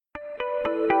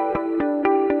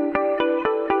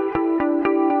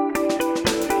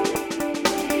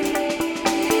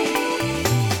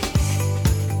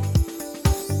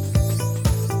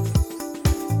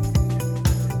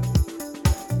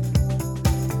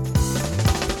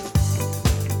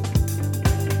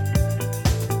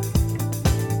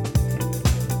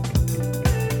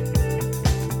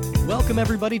Welcome,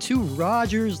 everybody, to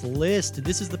Roger's List.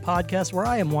 This is the podcast where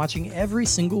I am watching every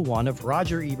single one of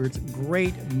Roger Ebert's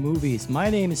great movies. My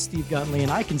name is Steve Guntley, and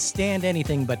I can stand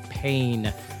anything but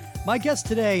pain. My guest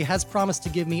today has promised to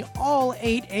give me all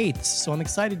 8/8, so I'm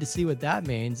excited to see what that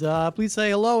means. Please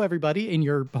say hello, everybody, in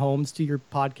your homes, to your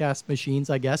podcast machines,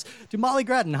 I guess, to Molly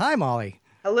Grattan. Hi, Molly.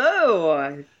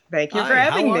 Hello. Thank you for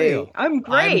having me. You? I'm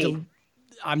great.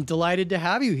 I'm delighted to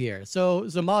have you here. So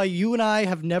Molly, you and I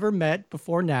have never met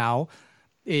before now.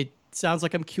 It sounds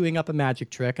like I'm queuing up a magic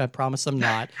trick. I promise I'm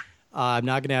not. I'm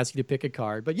not going to ask you to pick a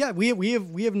card. But yeah, we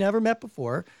have never met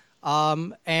before.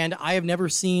 And I have never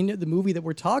seen the movie that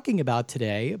we're talking about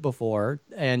today before.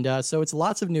 And so it's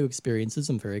lots of new experiences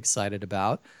I'm very excited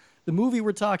about. The movie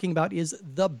we're talking about is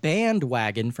The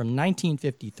Bandwagon from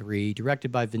 1953,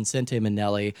 directed by Vincente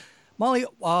Minnelli. Molly,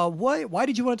 why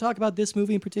did you want to talk about this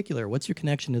movie in particular? What's your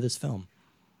connection to this film?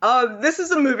 This is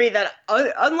a movie that,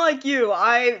 unlike you,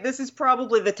 this is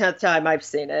probably the 10th time I've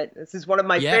seen it. This is one of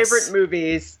my favorite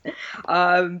movies,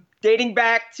 dating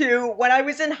back to when I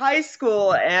was in high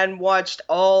school and watched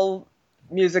all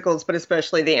musicals, but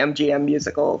especially the MGM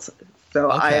musicals.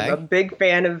 So I am a big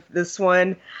fan of this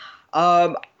one.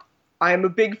 I'm a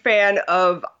big fan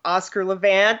of Oscar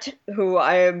Levant, who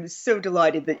I am so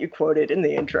delighted that you quoted in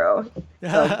the intro.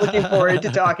 So I'm looking forward to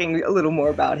talking a little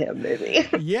more about him, maybe.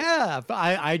 Yeah,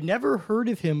 I'd never heard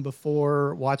of him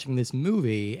before watching this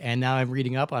movie, and now I'm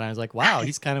reading up on it. I was like, wow,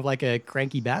 he's kind of like a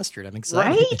cranky bastard. I'm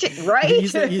excited.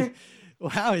 Right?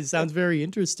 Wow, it sounds very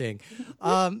interesting.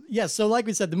 So like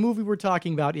we said, the movie we're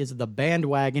talking about is The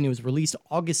Bandwagon. It was released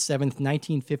August 7th,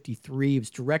 1953. It was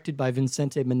directed by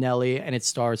Vincente Minnelli, and it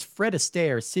stars Fred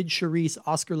Astaire, Sid Charisse,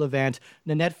 Oscar Levant,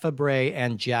 Nanette Fabray,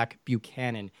 and Jack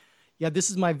Buchanan. Yeah, this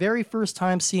is my very first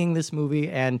time seeing this movie,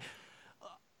 and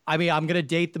I mean, I'm gonna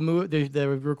date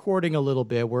the recording a little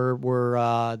bit.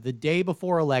 We're the day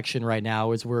before election right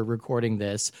now as we're recording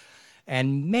this.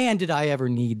 And man, did I ever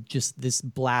need just this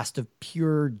blast of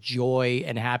pure joy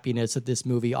and happiness that this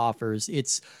movie offers.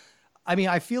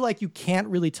 I feel like you can't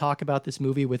really talk about this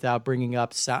movie without bringing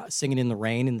up Singing in the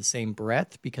Rain in the same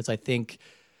breath, because I think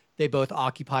they both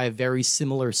occupy a very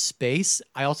similar space.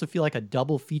 I also feel like a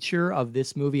double feature of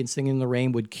this movie and Singing in the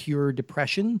Rain would cure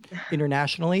depression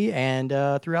internationally and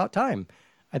throughout time.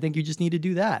 I think you just need to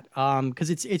do that because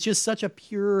it's just such a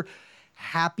pure,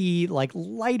 happy, like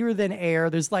lighter than air.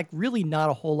 There's like really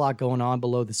not a whole lot going on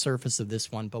below the surface of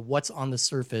this one, but what's on the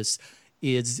surface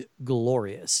is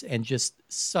glorious and just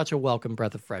such a welcome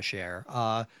breath of fresh air.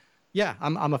 I'm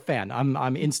a fan.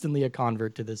 I'm instantly a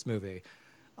convert to this movie.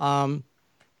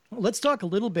 Let's talk a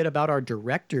little bit about our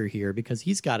director here, because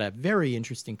he's got a very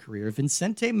interesting career.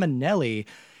 Vincente Minnelli.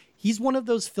 He's one of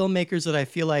those filmmakers that I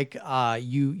feel like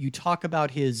you talk about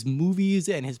his movies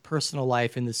and his personal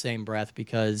life in the same breath,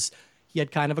 because he had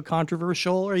kind of a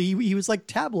controversial, or he was like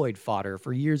tabloid fodder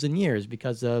for years and years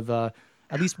because of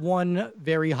at least one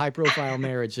very high-profile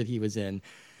marriage that he was in.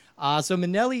 So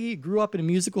Minnelli grew up in a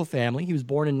musical family. He was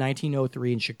born in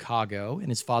 1903 in Chicago, and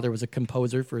his father was a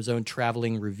composer for his own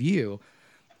traveling review.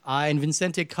 And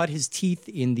Vincente cut his teeth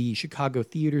in the Chicago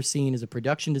theater scene as a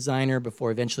production designer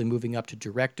before eventually moving up to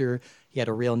director. He had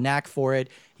a real knack for it.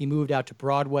 He moved out to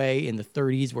Broadway in the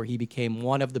 30s, where he became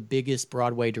one of the biggest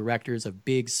Broadway directors of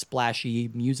big, splashy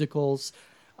musicals.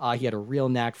 He had a real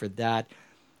knack for that.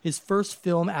 His first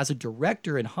film as a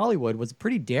director in Hollywood was a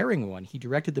pretty daring one. He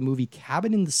directed the movie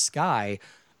Cabin in the Sky,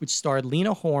 which starred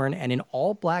Lena Horne and an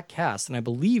all-black cast. And I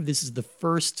believe this is the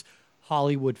first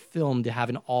Hollywood film to have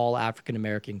an all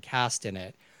African-American cast in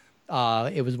it.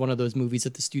 It was one of those movies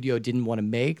that the studio didn't want to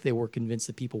make. They were convinced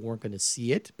that people weren't going to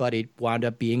see it, but it wound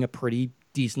up being a pretty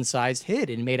decent-sized hit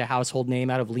and made a household name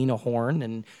out of Lena Horne.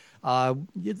 And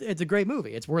it's a great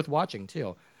movie. It's worth watching,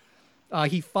 too.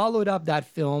 He followed up that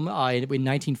film in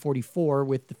 1944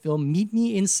 with the film Meet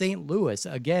Me in St. Louis.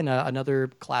 Again, another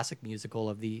classic musical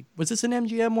of the... Was this an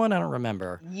MGM one? I don't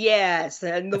remember. Yes,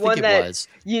 and the one that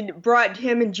you brought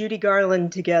him and Judy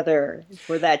Garland together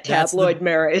for that tabloid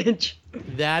marriage.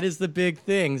 That is the big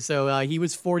thing. So he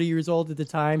was 40 years old at the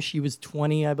time. She was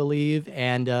 20, I believe,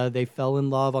 and they fell in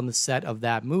love on the set of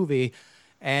that movie.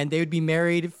 And they would be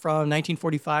married from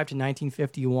 1945 to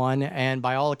 1951, and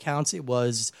by all accounts, it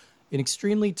was an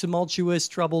extremely tumultuous,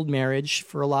 troubled marriage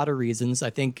for a lot of reasons. I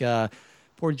think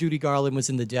poor Judy Garland was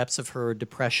in the depths of her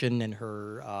depression and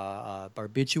her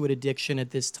barbiturate addiction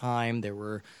at this time. There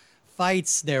were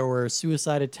fights, there were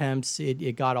suicide attempts.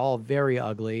 It got all very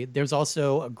ugly. There's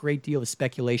also a great deal of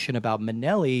speculation about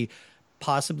Minnelli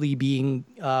possibly being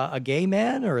a gay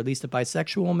man, or at least a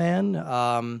bisexual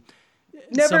man.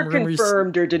 Never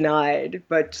confirmed or denied,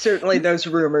 but certainly those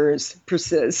rumors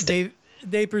persist.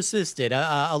 They persisted.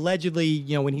 Allegedly,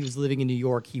 when he was living in New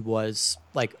York, he was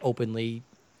like openly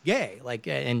gay, like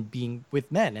and being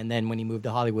with men. And then when he moved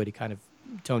to Hollywood, he kind of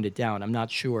toned it down. I'm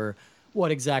not sure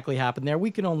what exactly happened there.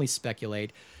 We can only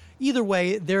speculate. Either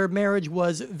way, their marriage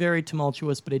was very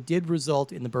tumultuous, but it did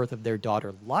result in the birth of their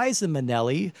daughter, Liza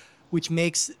Minnelli, which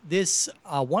makes this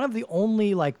one of the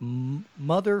only like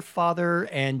mother, father,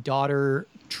 and daughter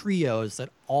trios that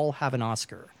all have an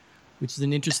Oscar, which is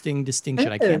an interesting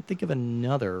distinction. I can't think of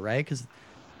another, right? Because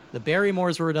the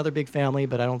Barrymores were another big family,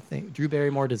 but I don't think Drew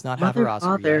Barrymore does not have her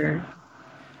Oscar yet.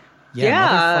 Yeah,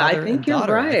 mother, father, I think you're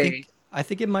daughter. Right. I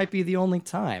think it might be the only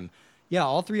time. Yeah,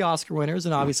 all three Oscar winners,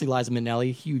 and obviously Liza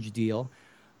Minnelli, huge deal.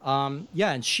 And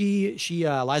Liza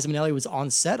Minnelli was on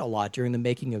set a lot during the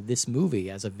making of this movie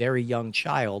as a very young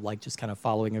child, like just kind of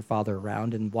following her father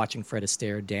around and watching Fred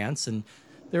Astaire dance. And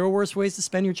there are worse ways to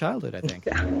spend your childhood, I think.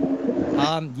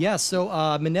 So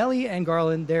Minnelli and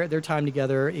Garland, their time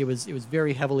together, it was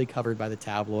very heavily covered by the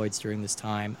tabloids during this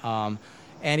time.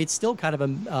 And it's still kind of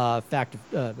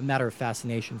a matter of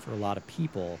fascination for a lot of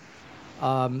people.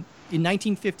 In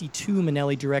 1952,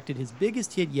 Minnelli directed his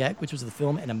biggest hit yet, which was the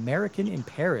film An American in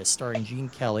Paris, starring Gene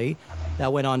Kelly.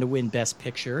 That went on to win Best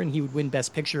Picture, and he would win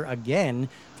Best Picture again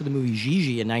for the movie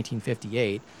Gigi in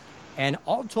 1958. And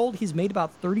all told, he's made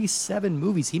about 37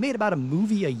 movies. He made about a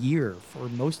movie a year for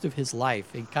most of his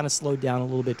life. He kind of slowed down a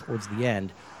little bit towards the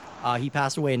end. He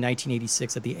passed away in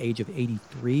 1986 at the age of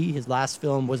 83. His last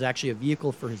film was actually a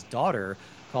vehicle for his daughter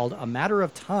called A Matter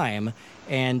of Time,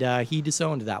 and he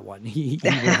disowned that one.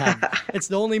 It's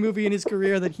the only movie in his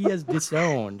career that he has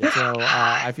disowned. So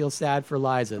I feel sad for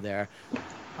Liza there.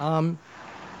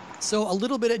 So a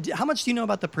little bit how much do you know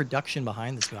about the production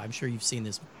behind this movie? I'm sure you've seen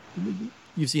this.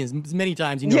 You've seen this many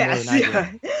times. You know more than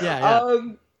I do. Yeah.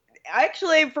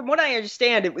 Actually, from what I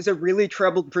understand, it was a really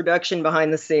troubled production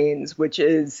behind the scenes, which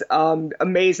is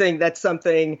amazing that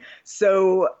something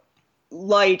so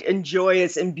light and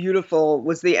joyous and beautiful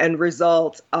was the end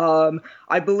result.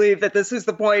 I believe that this is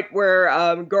the point where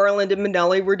Garland and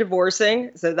Minnelli were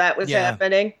divorcing, so that was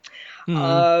happening.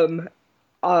 Mm-hmm.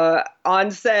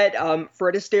 On set,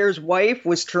 Fred Astaire's wife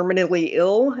was terminally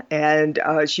ill, and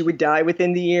she would die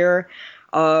within the year.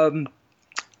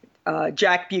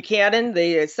 Jack Buchanan,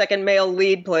 the second male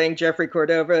lead playing Jeffrey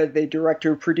Cordova, the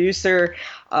director-producer,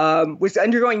 was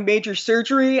undergoing major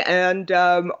surgery and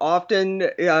often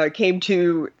came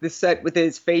to the set with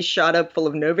his face shot up full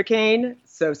of Novocaine.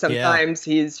 So sometimes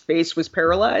his face was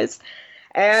paralyzed.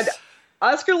 And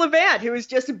Oscar Levant, who was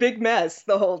just a big mess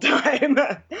the whole time.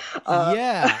 All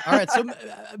right. So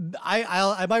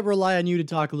I might rely on you to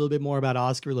talk a little bit more about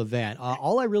Oscar Levant.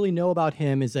 All I really know about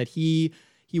him is that he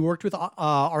worked with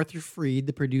Arthur Freed,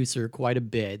 the producer, quite a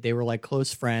bit. They were like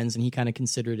close friends, and he kind of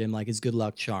considered him like his good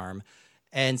luck charm.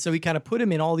 And so he kind of put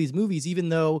him in all these movies, even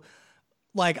though,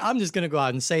 like, I'm just going to go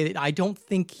out and say that I don't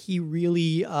think he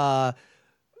really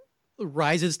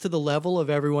rises to the level of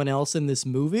everyone else in this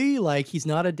movie. Like, he's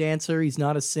not a dancer. He's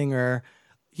not a singer.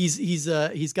 He's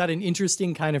got an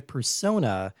interesting kind of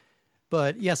persona.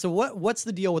 But yeah, so what's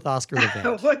the deal with Oscar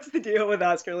Levant? What's the deal with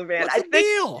Oscar Levant? What's the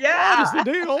deal? Yeah. What is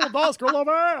the deal with Oscar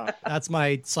Levant? That's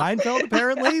my Seinfeld,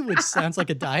 apparently, which sounds like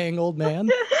a dying old man.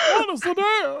 What is the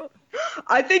deal?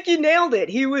 I think you nailed it.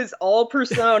 He was all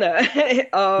persona.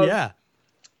 Yeah.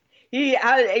 He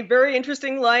had a very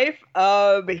interesting life.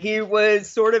 He was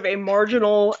sort of a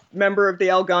marginal member of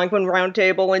the Algonquin Round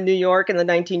Table in New York in the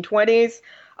 1920s.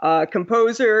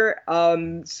 Composer,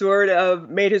 sort of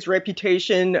made his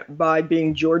reputation by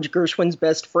being George Gershwin's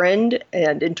best friend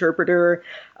and interpreter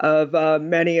of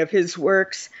many of his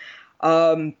works.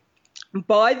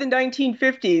 By the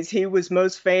 1950s, he was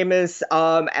most famous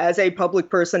as a public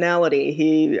personality.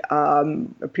 He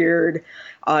appeared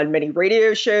on many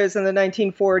radio shows in the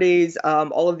 1940s,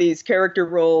 all of these character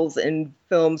roles in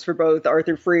films for both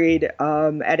Arthur Freed at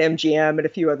MGM and a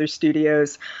few other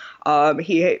studios.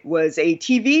 He was a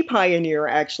TV pioneer,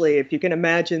 actually, if you can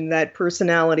imagine that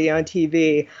personality on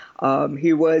TV.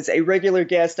 He was a regular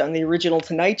guest on the original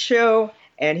Tonight Show,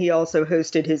 and he also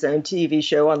hosted his own TV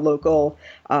show on local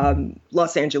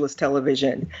Los Angeles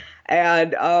television.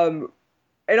 And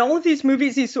in all of these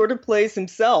movies, he sort of plays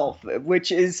himself,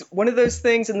 which is one of those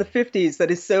things in the 50s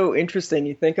that is so interesting.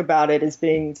 You think about it as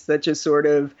being such a sort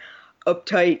of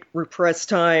uptight, repressed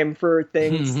time for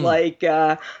things like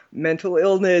mental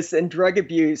illness and drug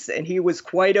abuse. And he was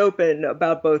quite open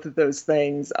about both of those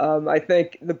things. I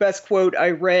think the best quote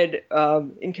I read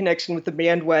in connection with The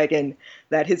Bandwagon,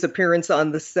 that his appearance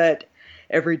on the set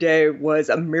every day was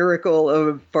a miracle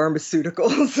of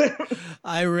pharmaceuticals.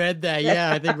 I read that.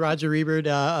 Yeah, I think Roger Ebert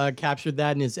captured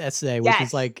that in his essay, which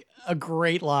is like a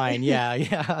great line.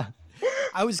 Yeah.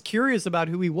 I was curious about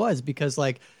who he was because,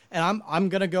 like, and I'm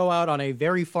gonna go out on a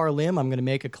very far limb. I'm gonna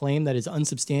make a claim that is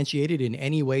unsubstantiated in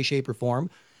any way, shape, or form.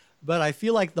 But I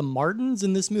feel like the Martins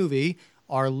in this movie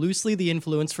are loosely the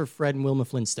influence for Fred and Wilma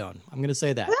Flintstone. I'm gonna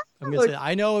say that.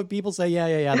 I know people say,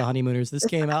 yeah, the Honeymooners. This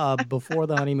came out before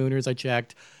the Honeymooners. I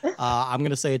checked. I'm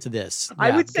gonna say it's this. Yeah,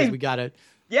 I would say we got it.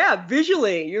 Yeah,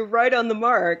 visually, you're right on the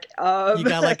mark. You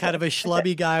got like kind of a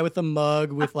schlubby guy with a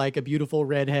mug with like a beautiful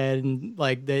redhead, and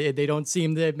like they don't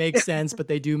seem to make sense, but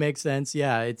they do make sense.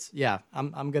 Yeah,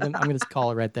 I'm gonna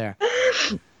call it right there.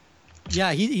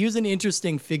 Yeah, he was an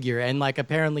interesting figure, and like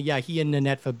apparently, yeah, he and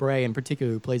Nanette Fabray, in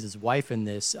particular, who plays his wife in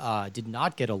this, did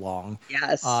not get along.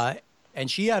 Yes. And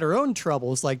she had her own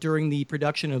troubles. Like during the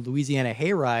production of Louisiana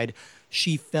Hayride,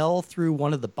 she fell through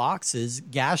one of the boxes,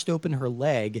 gashed open her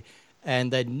leg,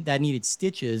 and that needed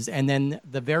stitches. And then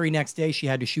the very next day, she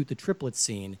had to shoot the triplet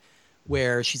scene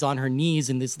where she's on her knees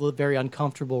in this very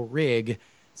uncomfortable rig.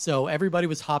 So everybody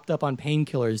was hopped up on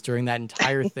painkillers during that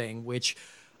entire thing, which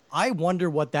I wonder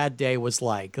what that day was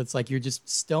like. It's like you're just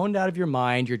stoned out of your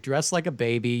mind. You're dressed like a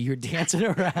baby. You're dancing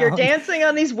around. You're dancing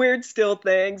on these weird still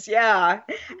things. Yeah.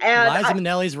 And Liza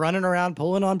Minnelli's running around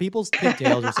pulling on people's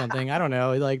pigtails or something. I don't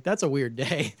know. Like, that's a weird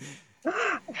day.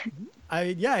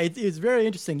 It's very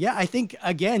interesting. Yeah, I think,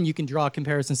 again, you can draw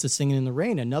comparisons to Singing in the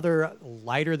Rain, another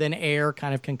lighter than air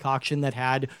kind of concoction that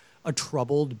had a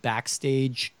troubled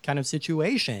backstage kind of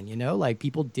situation, you know, like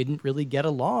people didn't really get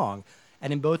along.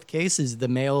 And in both cases, the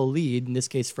male lead, in this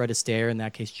case, Fred Astaire, in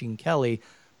that case, Gene Kelly,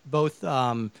 both,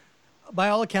 by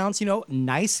all accounts, you know,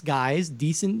 nice guys,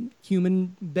 decent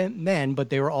human men, but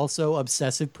they were also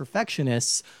obsessive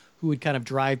perfectionists who would kind of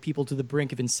drive people to the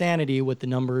brink of insanity with the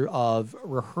number of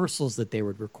rehearsals that they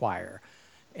would require.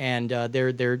 And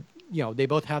they're you know, they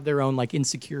both have their own like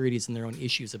insecurities and their own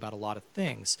issues about a lot of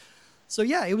things. So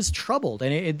yeah, it was troubled,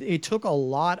 and it took a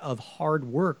lot of hard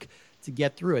work to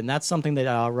get through. And that's something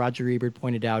that Roger Ebert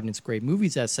pointed out in his Great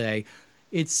Movies essay.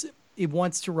 It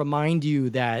wants to remind you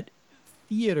that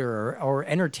theater or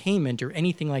entertainment or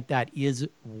anything like that is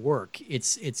work.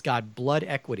 It's got blood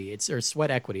equity, or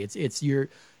sweat equity. It's you're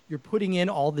putting in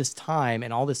all this time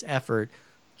and all this effort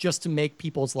just to make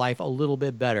people's life a little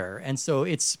bit better. And so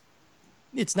it's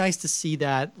nice to see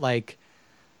that like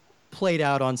played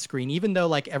out on screen, even though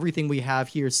like everything we have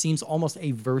here seems almost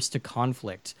averse to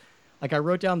conflict. Like I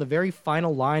wrote down the very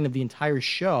final line of the entire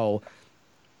show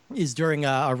is during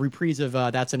a reprise of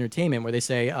That's Entertainment, where they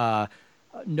say,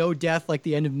 no death like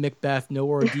the end of Macbeth, no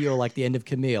ordeal like the end of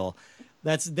Camille.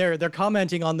 They're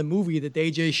commenting on the movie that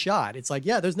they just shot. It's like,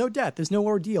 yeah, there's no death, there's no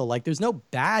ordeal. Like there's no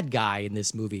bad guy in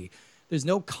this movie. There's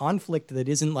no conflict that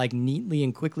isn't like neatly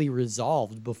and quickly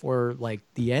resolved before like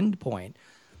the end point.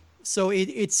 So I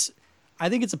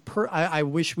think it's I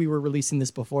wish we were releasing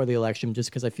this before the election, just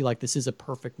because I feel like this is a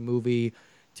perfect movie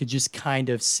to just kind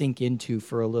of sink into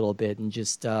for a little bit and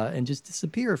just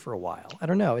disappear for a while. I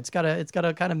don't know. It's got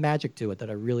a kind of magic to it that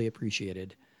I really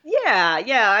appreciated.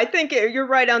 Yeah. I think you're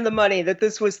right on the money that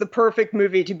this was the perfect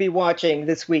movie to be watching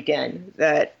this weekend.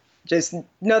 That just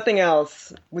nothing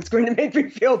else was going to make me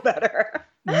feel better.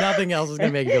 Nothing else is going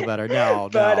to make you feel better. No.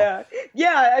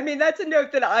 Yeah, I mean, that's a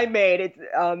note that I made.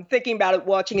 It's thinking about it,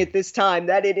 watching it this time,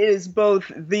 that it is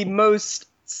both the most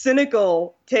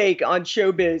cynical take on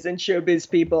showbiz and showbiz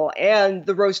people and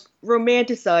the most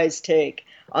romanticized take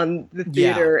on the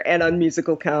theater and on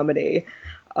musical comedy.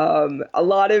 A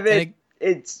lot of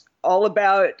it's all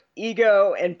about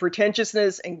ego and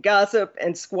pretentiousness and gossip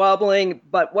and squabbling.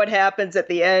 But what happens at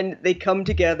the end, they come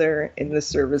together in the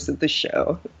service of the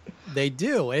show. They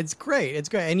do. It's great. It's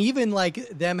great. And even like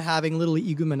them having little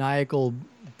egomaniacal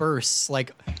bursts,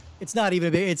 like it's not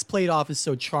even, it's played off as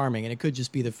so charming. And it could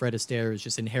just be that Fred Astaire is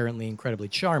just inherently incredibly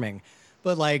charming.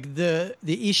 But like the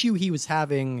issue he was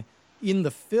having in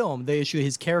the film, the issue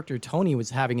his character Tony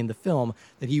was having in the film,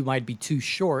 that he might be too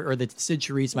short or that Sid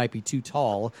Charisse might be too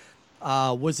tall,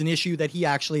 was an issue that he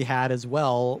actually had as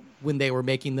well when they were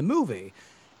making the movie.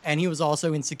 And he was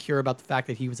also insecure about the fact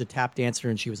that he was a tap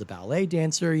dancer and she was a ballet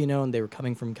dancer, you know, and they were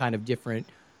coming from kind of different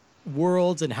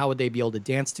worlds, and how would they be able to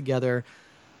dance together?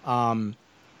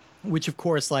 Which of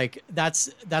course, like that's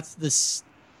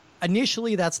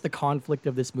initially that's the conflict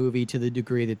of this movie, to the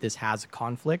degree that this has a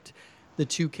conflict. The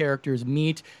two characters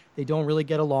meet, they don't really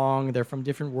get along, they're from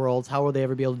different worlds, how will they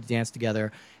ever be able to dance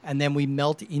together? And then we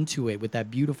melt into it with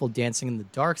that beautiful Dancing in the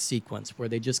Dark sequence where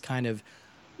they just kind of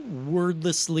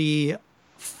wordlessly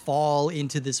fall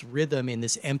into this rhythm in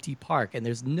this empty park, and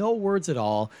there's no words at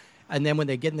all. And then when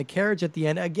they get in the carriage at the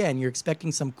end, again, you're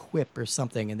expecting some quip or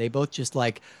something, and they both just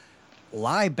like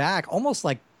lie back, almost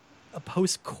like a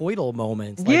post-coital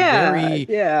moment.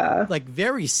 Like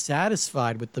very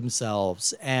satisfied with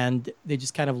themselves, and they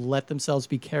just kind of let themselves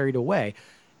be carried away.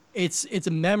 It's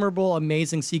a memorable,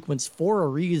 amazing sequence for a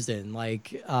reason.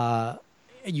 Like,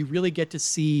 you really get to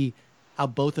see how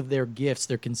both of their gifts,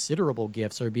 their considerable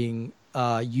gifts, are being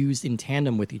used in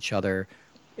tandem with each other.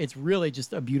 It's really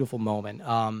just a beautiful moment.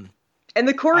 And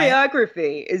the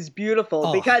choreography is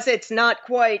beautiful because it's not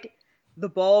quite the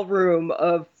ballroom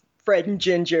of Fred and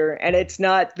Ginger, and it's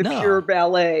not the pure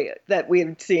ballet that we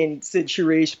had seen Sid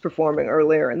Charisse performing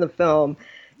earlier in the film.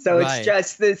 So it's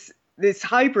just this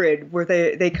hybrid where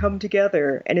they come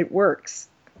together and it works.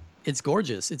 It's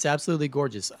gorgeous. It's absolutely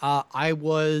gorgeous. I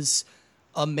was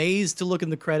amazed to look in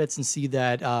the credits and see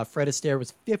that Fred Astaire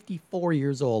was 54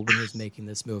 years old when he was making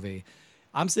this movie.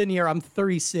 I'm sitting here, I'm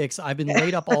 36. I've been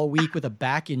laid up all week with a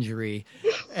back injury,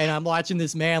 and I'm watching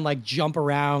this man like jump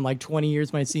around like 20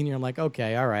 years my senior. I'm like,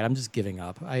 okay, all right, I'm just giving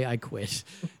up. I quit.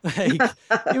 Like,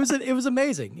 it was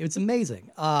amazing. It was amazing.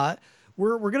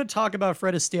 We're going to talk about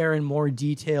Fred Astaire in more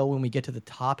detail when we get to the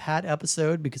Top Hat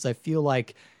episode, because I feel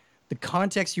like the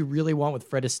context you really want with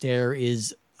Fred Astaire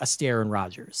is Astaire and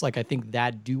Rogers. Like, I think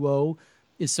that duo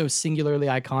is so singularly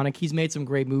iconic. He's made some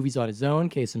great movies on his own,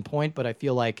 case in point, but I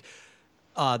feel like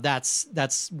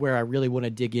that's where I really want to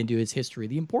dig into his history.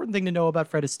 The important thing to know about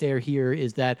Fred Astaire here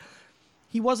is that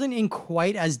he wasn't in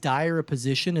quite as dire a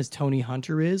position as Tony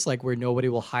Hunter is, like where nobody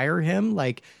will hire him.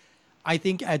 Like, I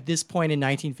think at this point in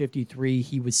 1953,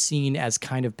 he was seen as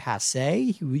kind of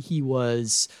passé. He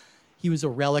was a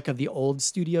relic of the old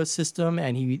studio system,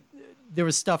 and there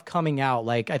was stuff coming out.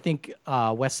 Like, I think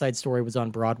West Side Story was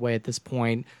on Broadway at this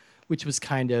point, which was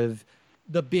kind of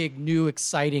the big new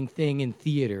exciting thing in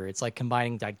theater. It's like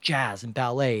combining like jazz and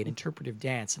ballet and interpretive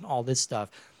dance and all this stuff.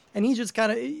 And he's just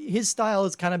kind of, his style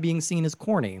is kind of being seen as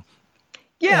corny.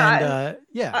 Yeah.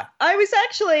 And, I was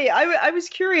actually, I was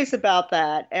curious about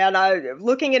that. And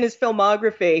looking at his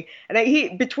filmography,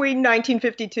 and between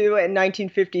 1952 and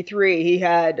 1953, he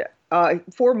had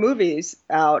 4 movies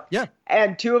out. Yeah.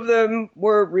 And 2 of them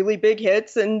were really big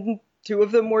hits and 2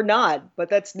 of them were not. But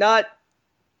that's not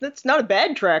a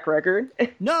bad track record.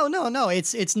 No.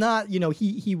 It's not,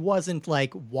 he wasn't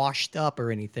like washed up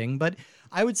or anything, but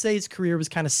I would say his career was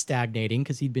kind of stagnating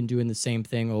because he'd been doing the same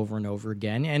thing over and over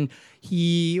again. And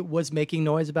he was making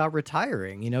noise about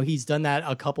retiring. He's done that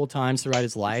a couple times throughout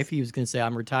his life. He was going to say,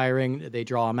 I'm retiring. They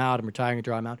draw him out. I'm retiring. They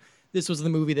draw him out. This was the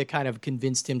movie that kind of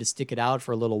convinced him to stick it out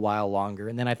for a little while longer.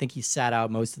 And then I think he sat out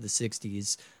most of the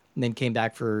 60s and then came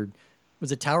back for,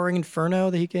 was it Towering Inferno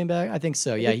that he came back? I think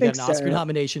so. Yeah, he got an Oscar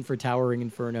nomination for Towering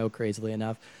Inferno, crazily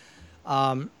enough.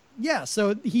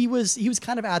 So he was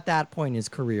kind of at that point in his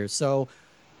career. So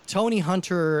Tony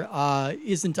Hunter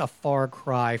isn't a far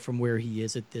cry from where he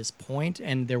is at this point,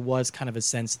 and there was kind of a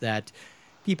sense that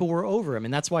people were over him,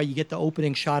 and that's why you get the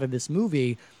opening shot of this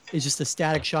movie is just a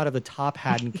static shot of the top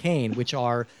hat and cane, which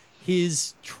are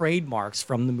his trademarks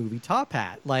from the movie Top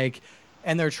Hat.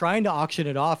 And they're trying to auction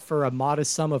it off for a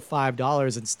modest sum of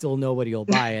 $5, and still nobody will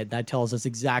buy it. That tells us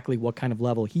exactly what kind of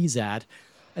level he's at.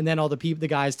 And then all the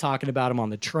guys talking about him on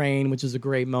the train, which is a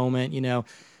great moment,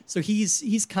 So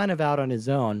he's kind of out on his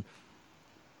own.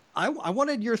 I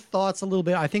wanted your thoughts a little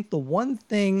bit. I think the one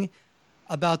thing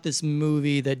about this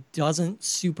movie that doesn't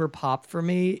super pop for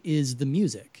me is the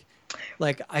music.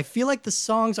 Like, I feel like the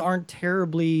songs aren't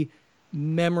terribly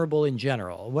memorable in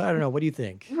general. I don't know. What do you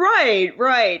think?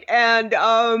 Right. And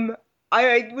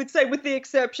I would say, with the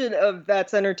exception of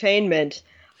That's Entertainment,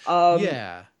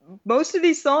 most of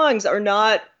these songs are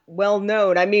not well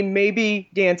known. I mean, maybe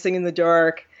Dancing in the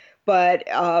Dark, but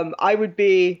I would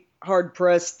be hard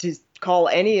pressed to call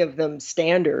any of them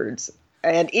standards.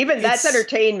 And even That's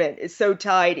Entertainment is so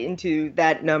tied into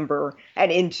that number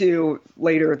and into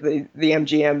later the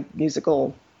MGM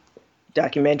musical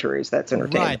documentaries. That's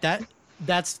Entertainment. Right.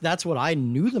 That's what I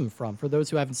knew them from. For those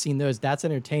who haven't seen those, That's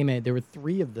Entertainment. There were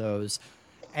 3 of those.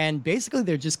 And basically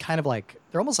they're just kind of like,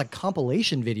 they're almost like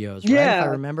compilation videos, right? Yeah. If I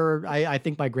remember, I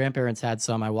think my grandparents had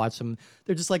some. I watched them.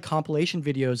 They're just like compilation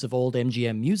videos of old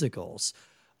MGM musicals.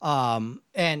 And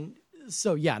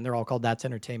they're all called That's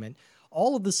Entertainment.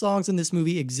 All of the songs in this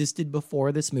movie existed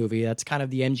before this movie. That's kind of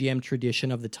the MGM tradition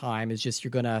of the time, is just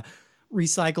you're going to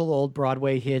recycle old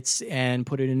Broadway hits and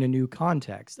put it in a new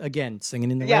context. Again,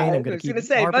 Singing in the Rain. I'm going to keep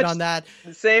harping on that.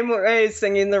 The same way,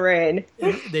 Singing in the Rain.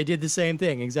 They did the same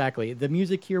thing, exactly. The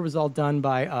music here was all done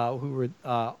by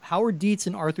Howard Dietz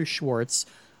and Arthur Schwartz.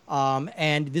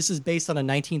 And this is based on a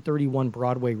 1931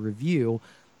 Broadway review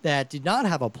that did not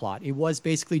have a plot. It was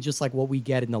basically just like what we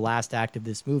get in the last act of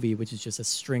this movie, which is just a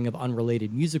string of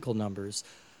unrelated musical numbers.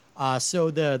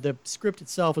 So the script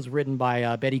itself was written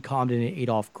by Betty Comden and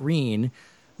Adolph Green,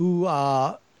 who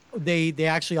they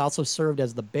actually also served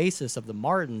as the basis of the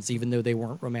Martins, even though they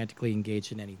weren't romantically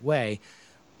engaged in any way.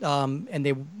 And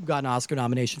they got an Oscar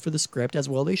nomination for the script, as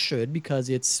well they should, because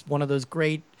it's one of those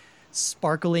great,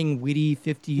 sparkling, witty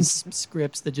 50s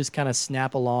scripts that just kind of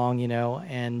snap along, you know.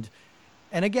 And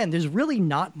again, there's really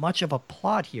not much of a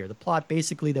plot here. The plot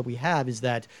basically that we have is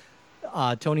that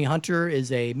Tony Hunter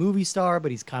is a movie star,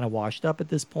 but he's kind of washed up at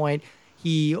this point.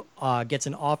 He gets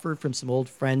an offer from some old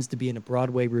friends to be in a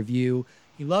Broadway review.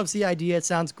 He loves the idea. It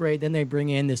sounds great. Then they bring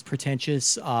in this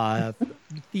pretentious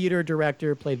theater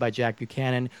director played by Jack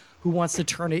Buchanan who wants to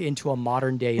turn it into a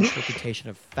modern-day interpretation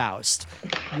of Faust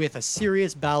with a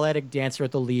serious balletic dancer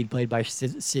at the lead played by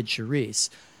Sid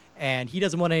Charisse. And he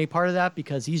doesn't want any part of that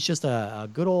because he's just a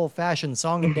good old-fashioned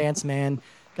song and dance man.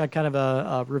 Got kind of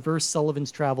a reverse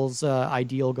Sullivan's Travels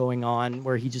ideal going on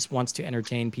where he just wants to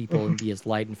entertain people and be as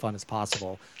light and fun as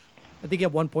possible. I think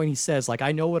at one point he says, like,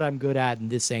 I know what I'm good at and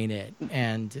this ain't it.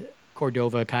 And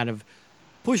Cordova kind of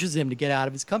pushes him to get out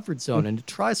of his comfort zone and to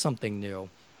try something new.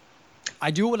 I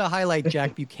do want to highlight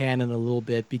Jack Buchanan a little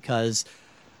bit because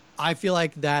I feel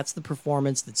like that's the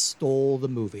performance that stole the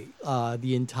movie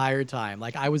the entire time.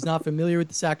 Like, I was not familiar with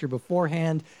this actor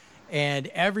beforehand. And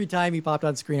every time he popped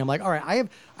on screen, I'm like, all right,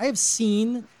 I have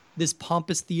seen this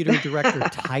pompous theater director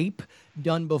type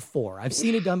done before. I've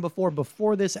seen it done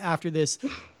before this, after this,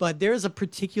 but there's a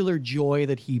particular joy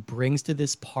that he brings to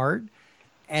this part.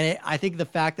 And I think the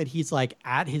fact that he's like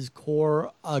at his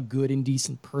core a good and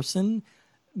decent person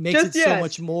makes so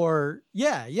much more.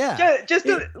 Yeah. Just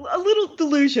a little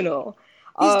delusional.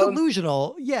 He's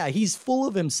delusional. Yeah, he's full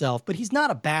of himself, but he's not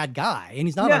a bad guy and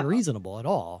he's not unreasonable at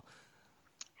all.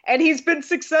 And he's been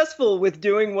successful with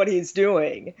doing what he's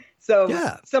doing.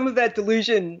 So some of that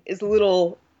delusion is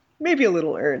maybe a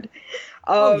little earned.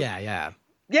 Yeah.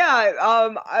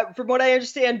 From what I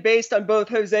understand, based on both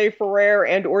Jose Ferrer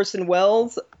and Orson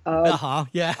Welles.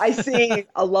 I see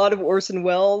a lot of Orson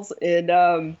Welles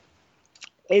in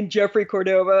Jeffrey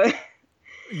Cordova.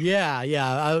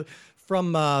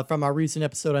 From our recent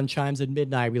episode on Chimes at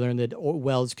Midnight, we learned that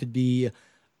Welles could be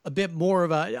a bit more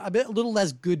of a little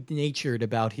less good-natured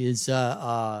about his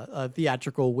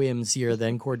theatrical whims here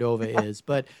than Cordova is.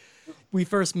 But we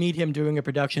first meet him doing a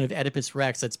production of Oedipus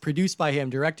Rex that's produced by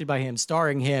him, directed by him,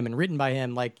 starring him, and written by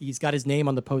him. Like, he's got his name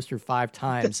on the poster 5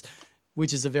 times,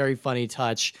 which is a very funny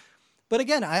touch. But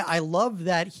again, I love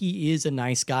that he is a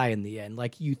nice guy in the end.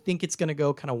 Like, you think it's going to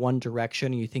go kind of one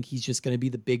direction, and you think he's just going to be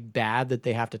the big bad that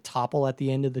they have to topple at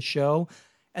the end of the show.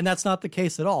 And that's not the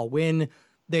case at all. When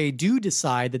they do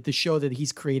decide that the show that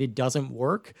he's created doesn't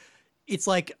work, it's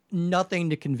like nothing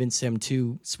to convince him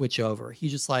to switch over.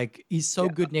 He's just like, he's so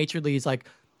good-naturedly. He's like,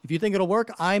 if you think it'll work,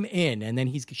 I'm in. And then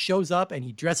he shows up and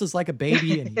he dresses like a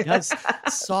baby and he does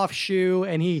soft shoe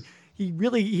and he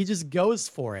just goes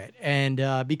for it.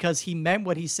 And because he meant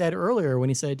what he said earlier when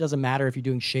he said, it doesn't matter if you're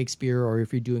doing Shakespeare or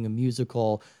if you're doing a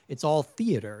musical, it's all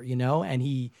theater, you know? And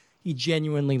he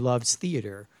genuinely loves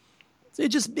theater.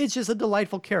 It's just a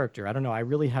delightful character. I don't know. I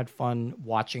really had fun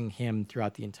watching him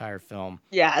throughout the entire film.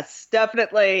 Yes,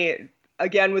 definitely.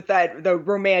 Again, with the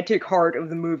romantic heart of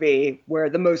the movie, where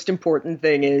the most important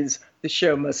thing is the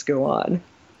show must go on.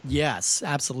 Yes,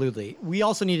 absolutely. We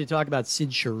also need to talk about Sid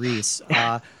Charisse.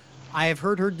 I have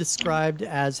heard her described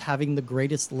as having the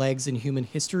greatest legs in human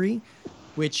history,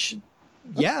 which,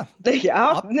 up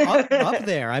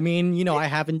there. I mean, you know, I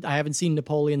haven't seen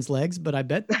Napoleon's legs, but I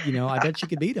bet she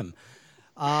could beat him.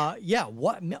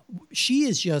 She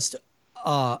is just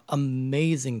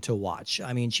amazing to watch.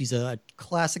 I mean, she's a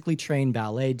classically trained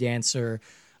ballet dancer.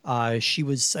 She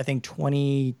was, I think,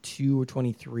 22 or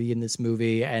 23 in this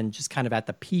movie and just kind of at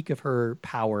the peak of her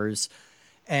powers.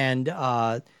 And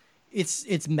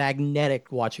it's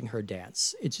magnetic watching her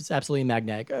dance. It's just absolutely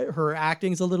magnetic. Her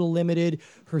acting's a little limited.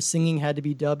 Her singing had to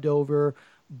be dubbed over.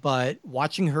 But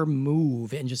watching her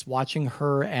move and just watching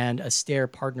her and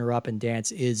Astaire partner up and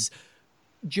dance is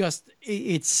just,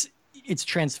 it's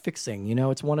transfixing, you know?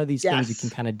 It's one of these things you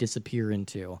can kind of disappear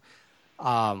into.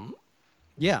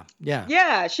 Yeah,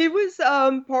 she was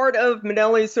part of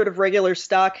Minnelli's sort of regular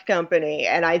stock company.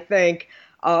 And I think,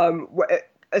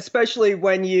 especially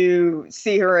when you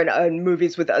see her in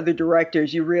movies with other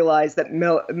directors, you realize that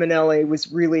Minnelli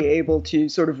was really able to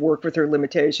sort of work with her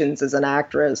limitations as an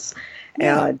actress.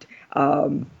 Yeah.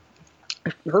 And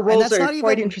her roles are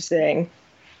quite interesting.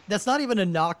 That's not even a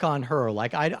knock on her.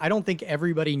 Like, I don't think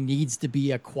everybody needs to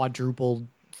be a quadruple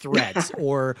threat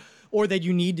or that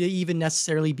you need to even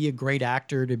necessarily be a great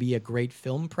actor to be a great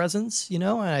film presence, you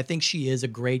know? And I think she is a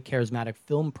great charismatic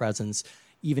film presence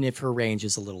even if her range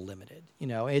is a little limited.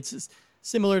 It's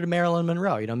similar to Marilyn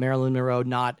Monroe. Marilyn Monroe,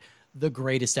 not the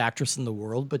greatest actress in the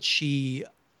world, but she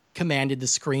commanded the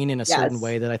screen in a certain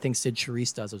way that I think Cyd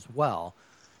Charisse does as well.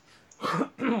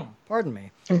 Pardon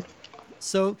me.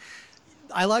 So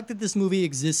I like that this movie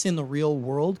exists in the real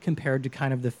world compared to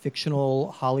kind of the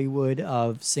fictional Hollywood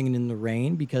of Singing in the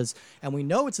Rain, and we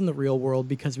know it's in the real world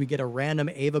because we get a random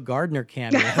Ava Gardner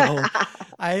cameo.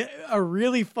 A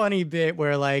really funny bit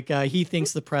where he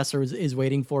thinks the presser is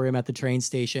waiting for him at the train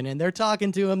station, and they're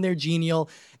talking to him, they're genial,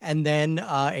 and then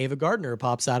Ava Gardner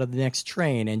pops out of the next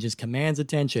train and just commands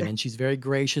attention, and she's very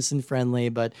gracious and friendly,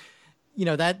 but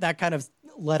that kind of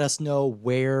let us know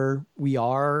where we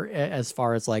are as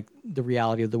far as the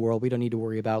reality of the world. We don't need to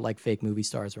worry about fake movie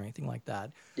stars or anything like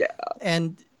that. Yeah.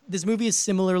 And this movie is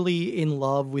similarly in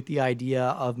love with the idea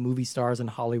of movie stars in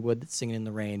Hollywood that Singing in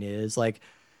the Rain is.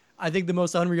 I think the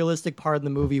most unrealistic part of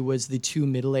the movie was the two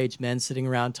middle-aged men sitting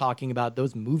around talking about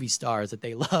those movie stars that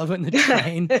they love on the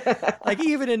train.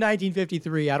 Even in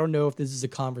 1953, I don't know if this is a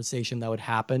conversation that would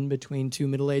happen between two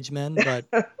middle-aged men, but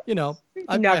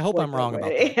I hope I'm wrong about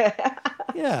that.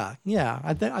 Yeah.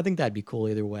 I think that'd be cool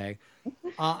either way.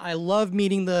 I love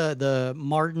meeting the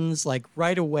Martins.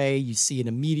 Right away, you see an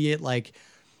immediate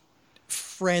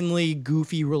friendly,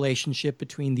 goofy relationship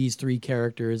between these three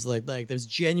characters. There's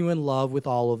genuine love with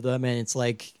all of them, and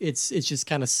it's just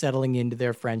kind of settling into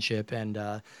their friendship,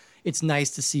 and it's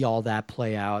nice to see all that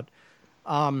play out.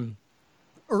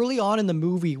 Early on in the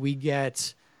movie, we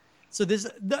get. So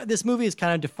this movie is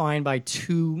kind of defined by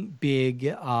two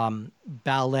big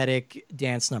balletic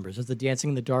dance numbers. There's the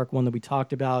Dancing in the Dark one that we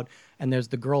talked about, and there's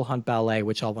the Girl Hunt Ballet,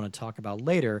 which I'll want to talk about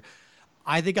later.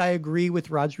 I think I agree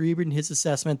with Roger Ebert in his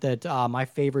assessment that my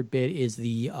favorite bit is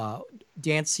the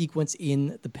dance sequence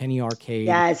in the Penny Arcade.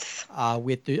 Yes.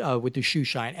 With the shoe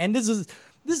shine. And this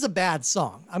is a bad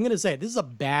song. I'm going to say it. This is a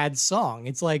bad song.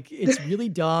 It's it's really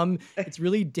dumb. It's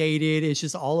really dated. It's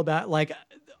just all about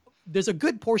there's a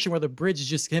good portion where the bridge is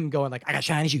just him going I got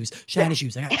shiny shoes, I got shiny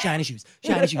shoes, I got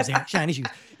shiny shoes.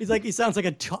 He sounds like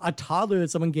a toddler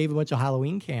that someone gave a bunch of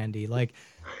Halloween candy,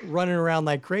 running around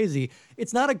like crazy.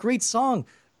 It's not a great song,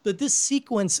 but this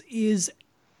sequence is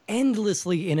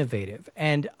endlessly innovative.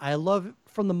 And I love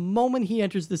from the moment he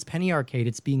enters this Penny Arcade,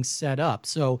 it's being set up.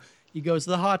 So he goes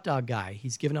to the hot dog guy.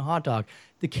 He's given a hot dog.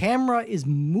 The camera is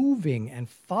moving and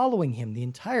following him the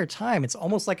entire time. It's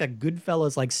almost like a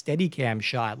Goodfellas Steadicam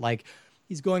shot.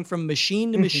 He's going from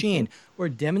machine to machine. We're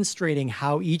demonstrating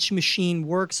how each machine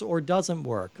works or doesn't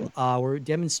work. We're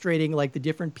demonstrating the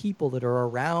different people that are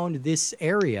around this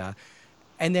area.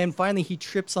 And then finally he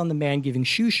trips on the man giving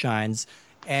shoe shines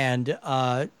and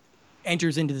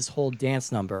enters into this whole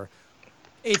dance number.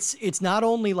 It's not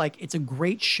only it's a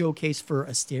great showcase for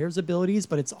Astaire's abilities,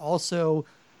 but it's also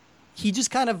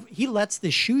he lets the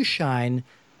shoe shine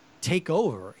take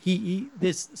over.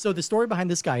 So the story behind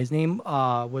this guy, his name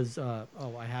was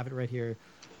I have it right here.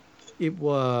 It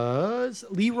was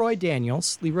Leroy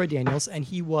Daniels, and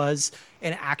he was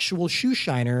an actual shoe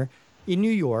shiner in New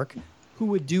York who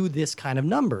would do this kind of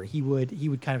number. He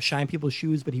would kind of shine people's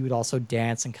shoes, but he would also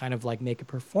dance and kind of make a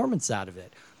performance out of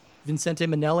it. Vincente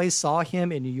Minnelli saw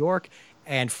him in New York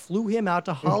and flew him out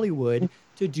to Hollywood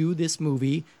to do this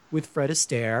movie with Fred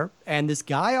Astaire. And this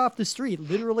guy off the street,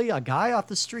 literally a guy off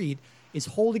the street, is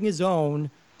holding his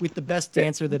own with the best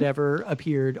dancer that ever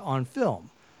appeared on film.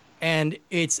 And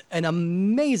it's an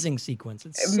amazing sequence.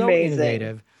 It's so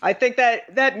innovative. I think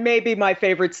that may be my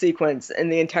favorite sequence in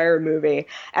the entire movie.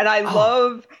 And I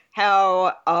love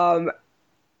how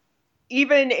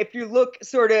even if you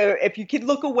if you could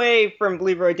look away from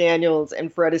Leroy Daniels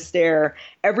and Fred Astaire,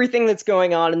 everything that's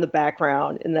going on in the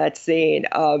background in that scene,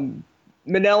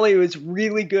 Minnelli was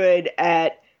really good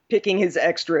at picking his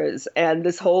extras, and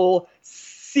this whole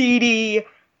seedy,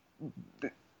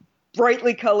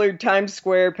 brightly colored Times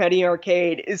Square Penny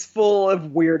Arcade is full of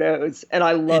weirdos, and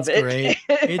I love it. It's great.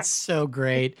 It's so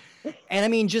great. And I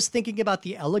mean, just thinking about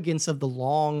the elegance of the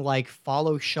long,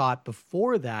 follow shot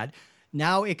before that,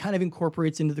 now it kind of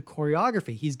incorporates into the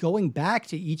choreography. He's going back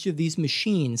to each of these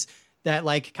machines that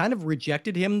kind of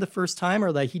rejected him the first time,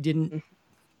 or that he didn't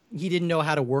know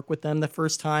how to work with them the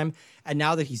first time. And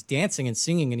now that he's dancing and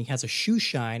singing and he has a shoe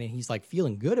shine and he's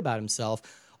feeling good about himself,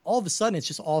 all of a sudden it's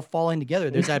just all falling together.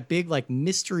 There's that big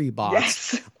mystery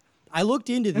box. Yes. I looked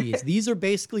into these. These are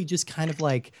basically just kind of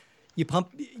you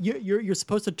pump. You're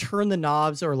supposed to turn the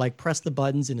knobs or press the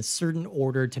buttons in a certain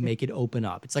order to make it open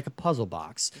up. It's like a puzzle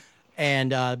box.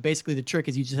 And basically the trick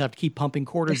is you just have to keep pumping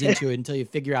quarters into it until you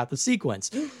figure out the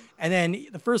sequence. And then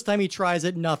the first time he tries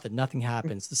it, nothing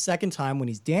happens. The second time when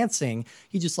he's dancing,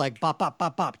 he just bop, bop,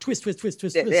 bop, bop, twist, twist, twist,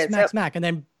 twist, twist, smack, smack. And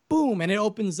then boom, and it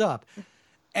opens up.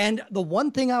 And the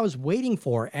one thing I was waiting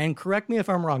for, and correct me if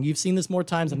I'm wrong, you've seen this more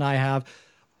times than I have,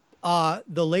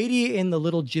 the lady in the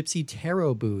little Gypsy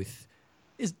Tarot booth,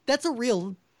 that's a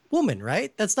real woman,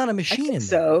 right? That's not a machine in there.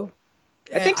 So.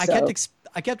 I think so.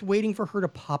 I kept waiting for her to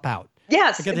pop out.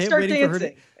 Yes, and start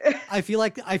dancing. I feel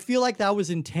like that was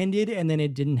intended, and then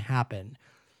it didn't happen.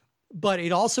 But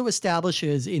it also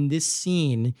establishes in this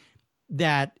scene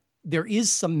that there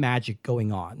is some magic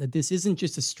going on, that this isn't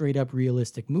just a straight up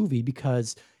realistic movie,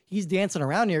 because he's dancing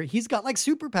around here. He's got like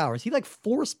superpowers. He like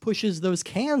force pushes those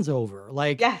cans over.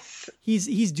 Like, yes,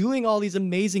 he's doing all these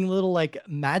amazing little like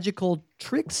magical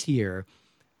tricks here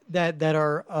that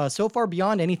are so far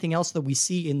beyond anything else that we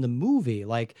see in the movie.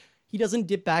 Like, he doesn't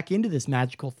dip back into this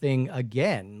magical thing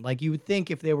again. Like, you would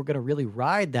think if they were going to really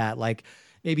ride that, like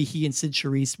maybe he and Sid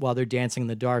Charisse, while they're dancing in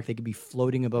the dark, they could be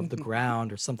floating above the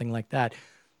ground or something like that.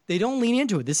 They don't lean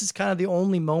into it. This is kind of the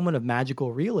only moment of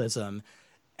magical realism.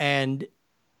 And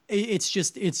it's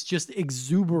just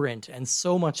exuberant and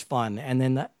so much fun. And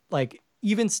then like,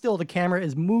 even still, the camera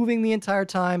is moving the entire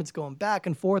time. It's going back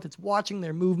and forth. It's watching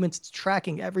their movements. It's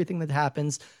tracking everything that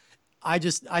happens. I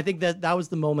think that was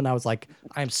the moment I was like,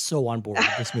 I'm so on board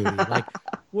with this movie. Like,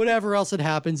 whatever else that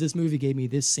happens, this movie gave me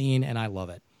this scene, and I love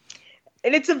it.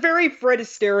 And it's a very Fred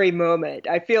Astaire moment.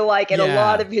 I feel like in a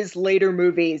lot of his later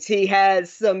movies, he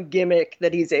has some gimmick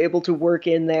that he's able to work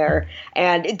in there,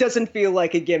 and it doesn't feel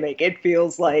like a gimmick. It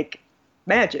feels like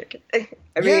magic. I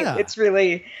mean, it's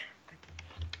really...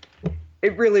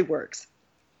 It really works.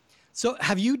 So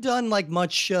have you done like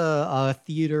much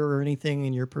theater or anything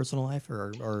in your personal life,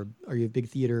 or are you a big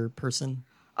theater person?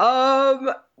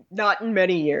 Not in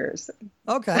many years.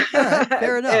 Okay. All right.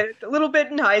 Fair enough. A little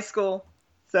bit in high school.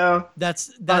 So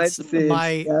that's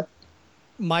my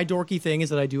dorky thing is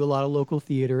that I do a lot of local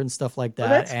theater and stuff like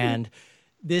that. Oh, and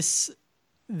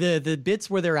the bits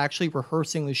where they're actually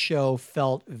rehearsing the show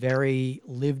felt very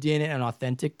lived in and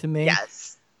authentic to me.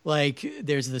 Yes. Like,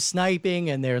 there's the sniping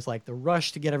and there's like the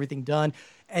rush to get everything done.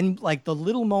 And like the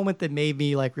little moment that made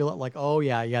me like real, like, oh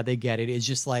yeah, they get it. Is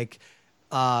just like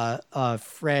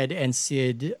Fred and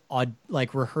Sid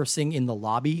like rehearsing in the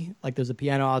lobby. Like, there's a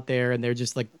piano out there and they're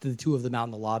just like the two of them out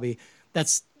in the lobby.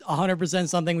 That's 100%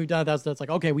 something we've done. That's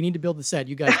like, okay, we need to build the set.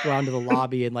 You guys go out to the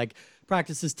lobby and like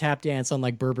practice this tap dance on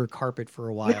like Berber carpet for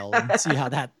a while and see how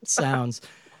that sounds.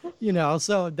 You know,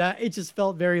 so that it just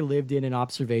felt very lived in and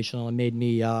observational, and made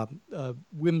me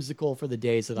whimsical for the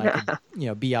days that I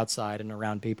could, be outside and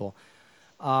around people.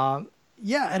 And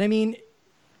I mean,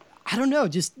 I don't know,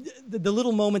 just the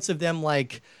little moments of them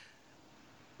like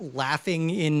laughing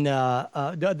in.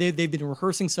 They've been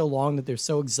rehearsing so long that they're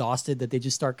so exhausted that they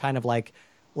just start kind of like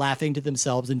laughing to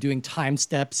themselves and doing time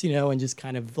steps, and just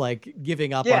kind of like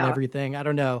giving up on everything. I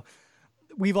don't know.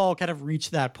 We've all kind of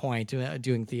reached that point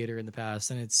doing theater in the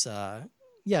past, and it's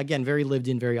again, very lived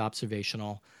in, very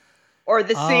observational. Or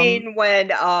the scene when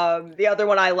the other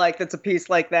one I like that's a piece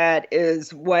like that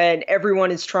is when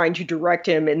everyone is trying to direct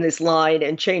him in this line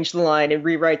and change the line and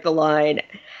rewrite the line.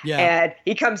 Yeah. And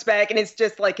he comes back and it's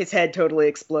just like his head totally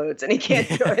explodes and he can't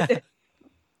do it.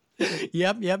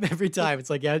 Yep. Every time. It's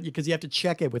like, because you have to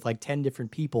check it with like 10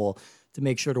 different people to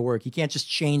make sure to work. You can't just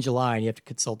change a line. You have to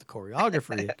consult the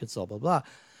choreographer. You have to consult blah, blah.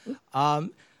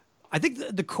 I think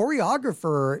the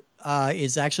choreographer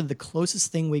is actually the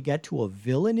closest thing we get to a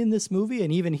villain in this movie.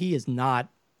 And even he is not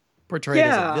portrayed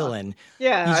as a villain.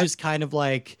 Yeah. He's just kind of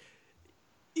like,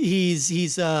 he's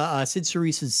Sid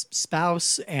Charisse's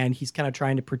spouse, and he's kind of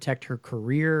trying to protect her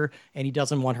career. And he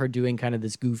doesn't want her doing kind of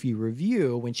this goofy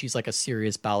review when she's like a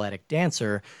serious balletic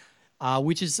dancer,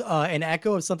 which is an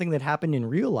echo of something that happened in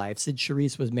real life. Sid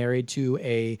Charisse was married to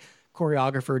a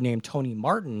choreographer named Tony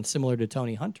Martin, similar to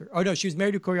Tony Hunter. Oh no, she was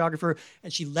married to a choreographer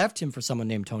and she left him for someone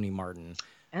named Tony Martin.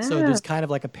 So there's kind of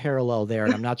like a parallel there.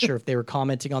 And I'm not sure if they were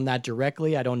commenting on that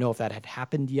directly. I don't know if that had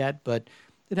happened yet, but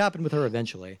it happened with her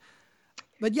eventually.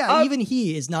 But yeah, even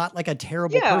he is not like a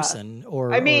terrible person.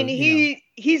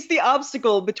 He's the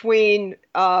obstacle between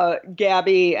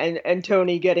Gabby and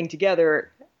Tony getting together,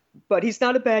 but he's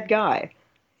not a bad guy.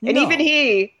 And even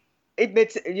he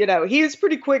admits, he was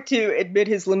pretty quick to admit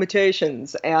his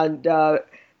limitations and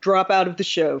drop out of the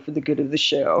show for the good of the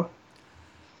show.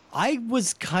 I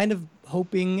was kind of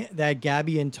hoping that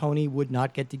Gabby and Tony would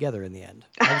not get together in the end.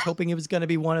 I was hoping it was going to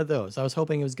be one of those. I was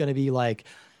hoping it was going to be like,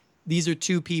 these are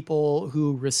two people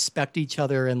who respect each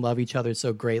other and love each other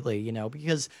so greatly,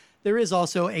 because there is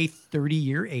also a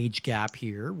 30-year age gap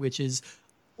here, which is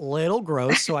a little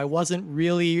gross. So I wasn't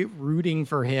really rooting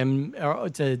for him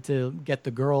to get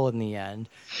the girl in the end.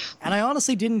 And I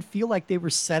honestly didn't feel like they were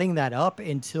setting that up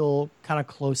until kind of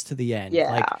close to the end.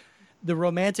 Yeah. Like, the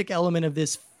romantic element of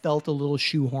this felt a little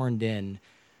shoehorned in,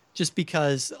 just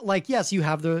because, like, yes, you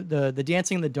have the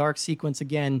dancing in the dark sequence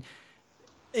again.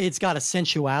 It's got a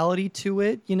sensuality to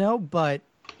it, you know, but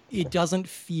it doesn't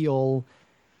feel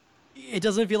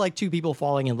like two people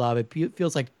falling in love. It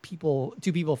feels like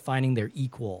two people finding their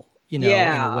equal, you know,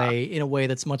 in a way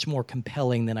that's much more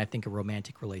compelling than I think a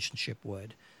romantic relationship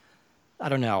would. I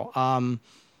don't know.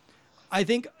 I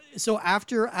think so.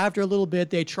 After a little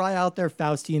bit, they try out their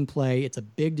Faustian play. It's a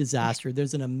big disaster.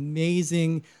 There's an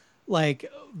amazing,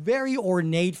 like, very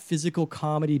ornate physical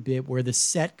comedy bit where the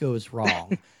set goes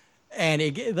wrong. And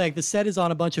the set is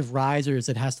on a bunch of risers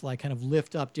that has to like kind of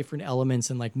lift up different elements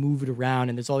and like move it around.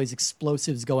 And there's all these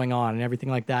explosives going on and everything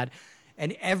like that.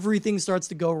 And everything starts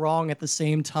to go wrong at the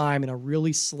same time in a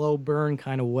really slow burn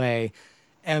kind of way.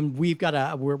 And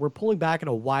we're pulling back in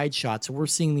a wide shot. So we're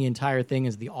seeing the entire thing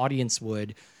as the audience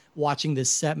would, watching this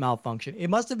set malfunction. It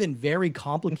must have been very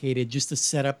complicated just to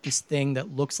set up this thing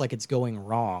that looks like it's going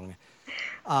wrong.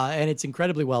 And it's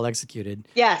incredibly well executed.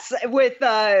 Yes,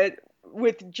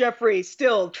 with Jeffrey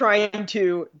still trying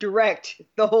to direct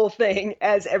the whole thing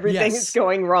as everything is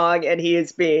going wrong and he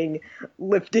is being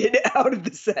lifted out of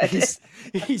the set.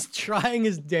 He's trying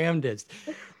his damnedest.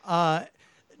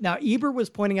 Now, Ebert was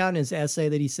pointing out in his essay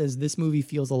that he says this movie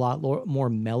feels a lot more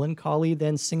melancholy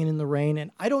than Singing in the Rain.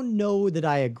 And I don't know that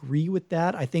I agree with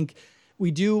that. I think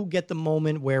we do get the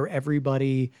moment where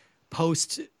everybody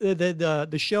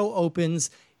the show opens.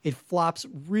 It flops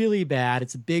really bad.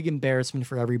 It's a big embarrassment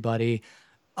for everybody.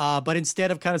 But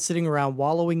instead of kind of sitting around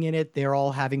wallowing in it, they're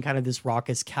all having kind of this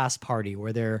raucous cast party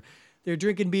where they're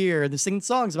drinking beer, they're singing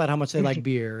songs about how much they like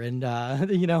beer, and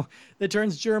you know, it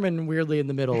turns German weirdly in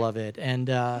the middle of it, and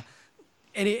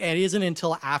it isn't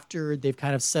until after they've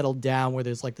kind of settled down where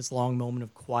there's like this long moment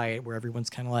of quiet where everyone's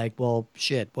kind of like, well,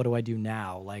 shit, what do I do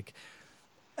now? Like,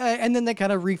 and then they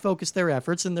kind of refocus their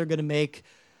efforts, and they're going to make.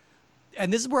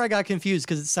 And this is where I got confused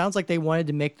because it sounds like they wanted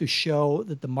to make the show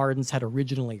that the Martins had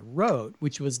originally wrote,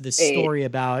 which was this story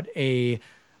about a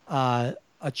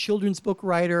children's book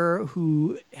writer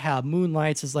who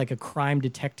moonlights as like a crime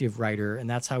detective writer, and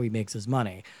that's how he makes his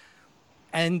money.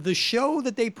 And the show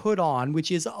that they put on,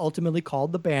 which is ultimately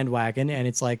called The Bandwagon, and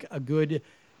it's like a good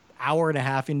hour and a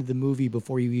half into the movie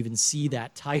before you even see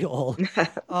that title,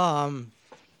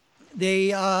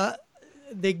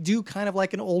 they do kind of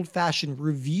like an old-fashioned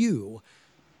review.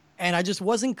 And I just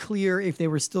wasn't clear if they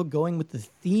were still going with the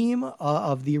theme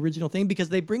of the original thing, because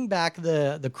they bring back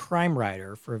the crime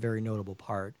writer for a very notable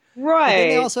part. Right. But then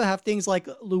they also have things like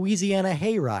Louisiana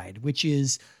Hayride, which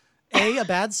is A, a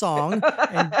bad song,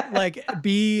 and like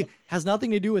B, has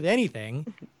nothing to do with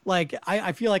anything. Like,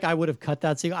 I feel like I would have cut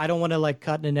that scene. I don't want to like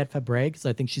cut Nanette Fabray because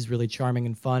I think she's really charming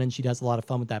and fun, and she does a lot of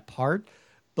fun with that part.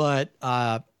 But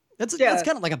that's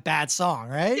kind of like a bad song,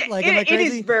 right? Like, am I crazy?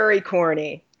 It is very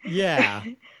corny. Yeah.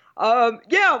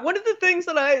 One of the things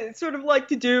that I sort of like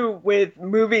to do with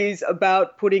movies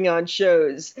about putting on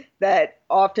shows that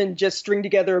often just string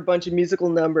together a bunch of musical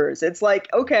numbers. It's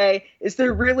like, okay, is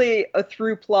there really a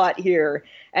through plot here?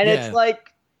 And it's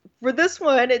like, for this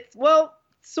one, it's, well,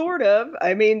 sort of.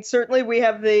 I mean, certainly we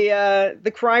have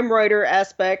the crime writer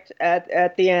aspect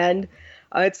at the end.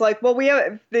 It's like, well, we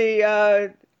have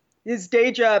his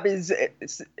day job is,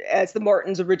 as the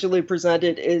Martins originally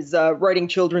presented, is writing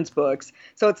children's books.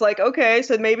 So it's like, okay,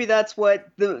 so maybe that's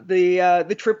what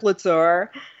the triplets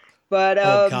are. But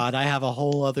oh God, I have a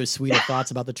whole other suite of thoughts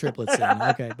about the triplets.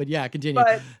 Okay, but yeah, continue.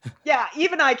 But yeah,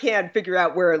 even I can't figure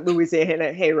out where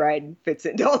Louisiana Hayride fits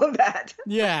into all of that.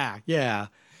 Yeah.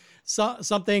 So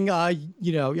something,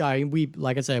 we,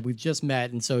 like I said, we've just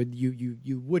met, and so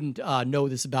you wouldn't know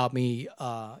this about me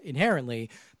inherently,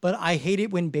 but I hate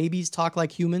it when babies talk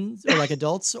like humans or like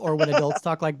adults, or when adults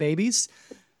talk like babies.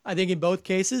 I think in both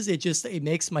cases, it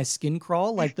makes my skin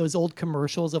crawl. Like those old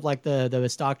commercials of like the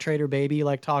stock trader baby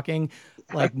like talking,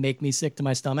 like make me sick to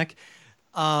my stomach.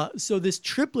 So this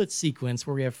triplet sequence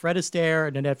where we have Fred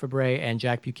Astaire, Nanette Fabray, and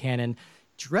Jack Buchanan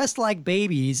dressed like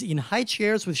babies in high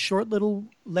chairs with short little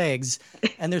legs,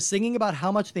 and they're singing about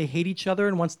how much they hate each other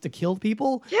and wants to kill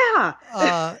people.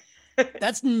 Yeah.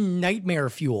 That's nightmare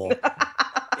fuel.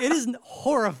 It is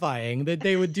horrifying that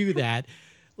they would do that.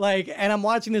 Like, and I'm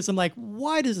watching this, I'm like,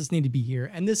 why does this need to be here?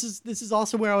 And this is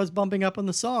also where I was bumping up on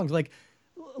the songs. Like,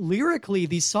 lyrically,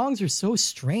 these songs are so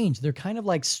strange. They're kind of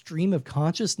like stream of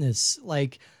consciousness.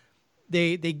 Like,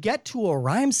 they get to a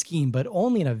rhyme scheme, but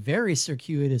only in a very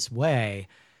circuitous way.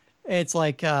 It's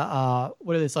like, what are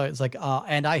they saying? It's like,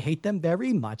 and I hate them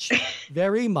very much,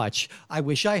 very much. I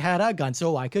wish I had a gun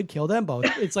so I could kill them both.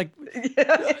 It's like,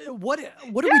 what are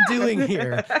we doing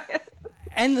here?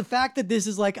 And the fact that this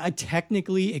is like a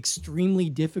technically extremely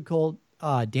difficult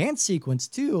dance sequence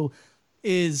too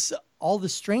is all the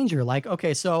stranger. Like,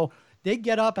 okay, so they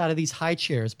get up out of these high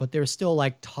chairs, but they're still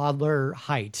like toddler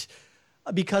height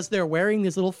because they're wearing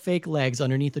these little fake legs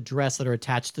underneath a dress that are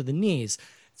attached to the knees.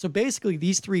 So basically,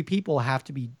 these three people have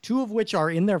to be, two of which are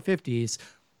in their 50s,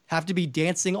 have to be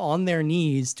dancing on their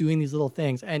knees, doing these little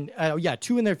things. And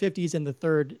two in their 50s, and the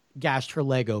third gashed her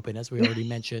leg open, as we already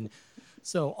mentioned.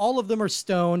 So all of them are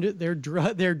stoned. They're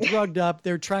drugged up.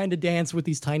 They're trying to dance with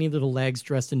these tiny little legs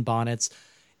dressed in bonnets.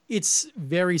 It's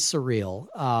very surreal.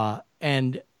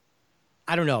 And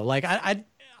I don't know, like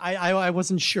I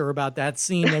wasn't sure about that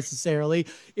scene necessarily.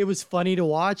 It was funny to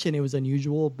watch and it was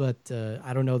unusual, but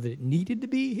I don't know that it needed to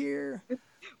be here.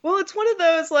 Well, it's one of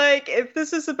those, like, if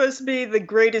this is supposed to be the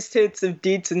greatest hits of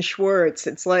Dietz and Schwartz,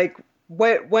 it's like,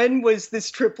 when was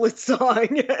this triplet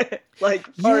song? Like,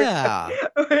 yeah.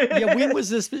 When was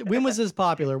this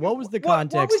popular? What was the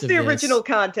context what was the original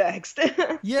context?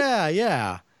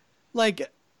 Yeah.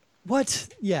 Like, what?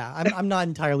 Yeah, I'm not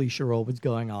entirely sure what was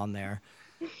going on there.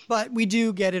 But we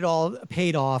do get it all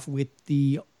paid off with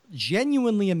the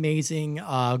genuinely amazing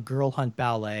Girl Hunt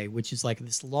Ballet, which is like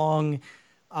this long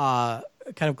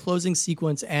kind of closing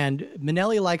sequence. And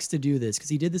Minnelli likes to do this because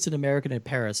he did this in American in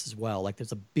Paris as well. Like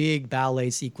there's a big ballet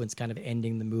sequence kind of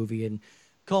ending the movie and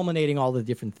culminating all the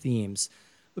different themes.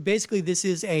 But basically, this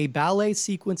is a ballet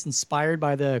sequence inspired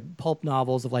by the pulp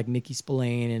novels of like Mickey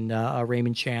Spillane and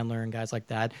Raymond Chandler and guys like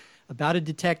that, about a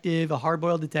detective, a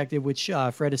hard-boiled detective, which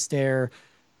Fred Astaire,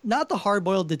 not the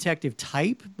hard-boiled detective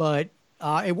type, but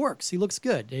it works. He looks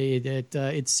good.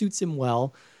 It suits him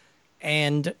well.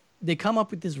 And they come up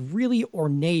with this really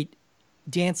ornate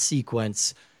dance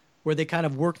sequence where they kind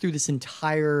of work through this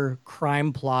entire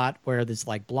crime plot where there's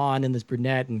like blonde and this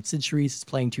brunette, and Sid Charisse is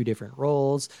playing two different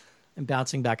roles and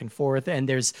bouncing back and forth. And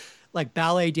there's like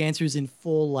ballet dancers in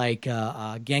full like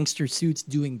gangster suits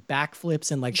doing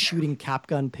backflips and like shooting cap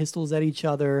gun pistols at each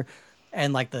other,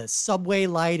 and like the subway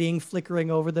lighting flickering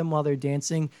over them while they're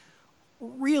dancing.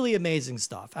 Really amazing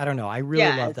stuff. I don't know. I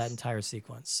really love that entire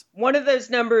sequence. One of those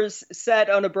numbers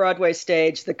set on a Broadway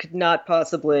stage that could not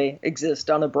possibly exist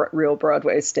on a real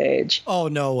Broadway stage. Oh,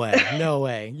 no way. No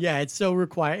way. Yeah, it's so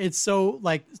required. It's so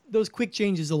like those quick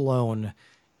changes alone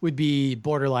would be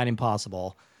borderline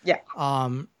impossible. Yeah.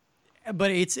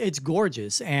 But it's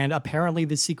gorgeous. And apparently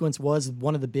this sequence was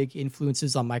one of the big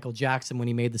influences on Michael Jackson when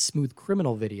he made the Smooth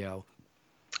Criminal video.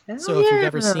 If you've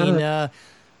ever seen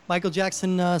Michael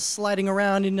Jackson sliding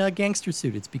around in a gangster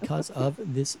suit, it's because of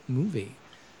this movie.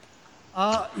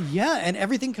 And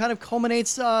everything kind of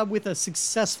culminates with a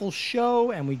successful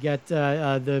show, and we get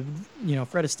Fred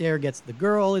Astaire gets the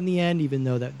girl in the end, even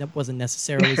though that wasn't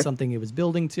necessarily something it was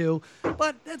building to.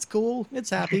 But that's cool. It's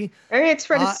happy. I mean, it's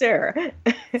Fred Astaire.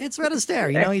 It's Fred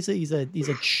Astaire. You know, he's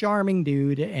a charming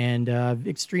dude and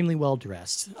extremely well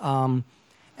dressed.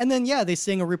 And then, they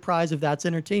sing a reprise of That's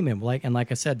Entertainment.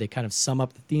 Like I said, they kind of sum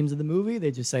up the themes of the movie.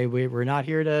 They just say, we're not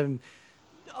here to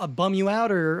bum you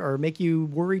out or make you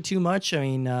worry too much. I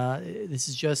mean, this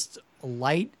is just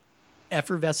light,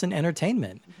 effervescent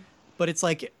entertainment. But it's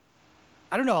like,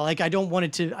 I don't know, like I don't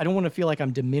want to feel like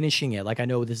I'm diminishing it. Like I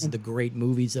know this is the great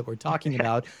movies that we're talking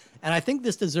about. And I think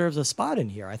this deserves a spot in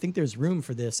here. I think there's room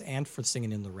for this and for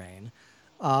Singing in the Rain.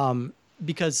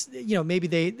 Because,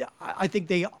 maybe I think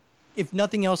they, if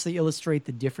nothing else, they illustrate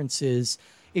the differences.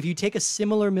 If you take a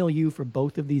similar milieu for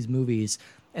both of these movies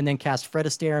and then cast Fred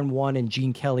Astaire in one and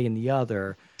Gene Kelly in the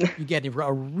other, you get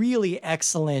a really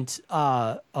excellent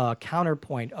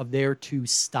counterpoint of their two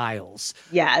styles.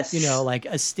 Yes. Like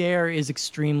Astaire is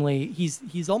extremely,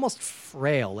 he's almost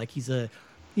frail. Like he's a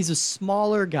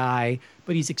smaller guy,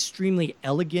 but he's extremely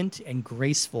elegant and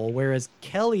graceful. Whereas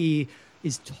Kelly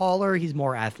is taller, he's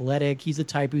more athletic. He's the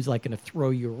type who's like going to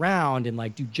throw you around and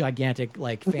like do gigantic,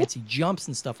 like fancy jumps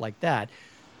and stuff like that.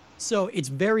 So it's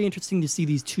very interesting to see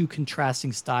these two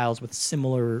contrasting styles with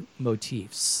similar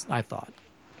motifs, I thought.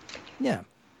 Yeah.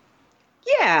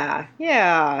 Yeah.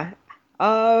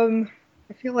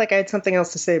 I feel like I had something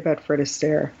else to say about Fred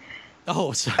Astaire.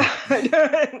 Oh, sorry.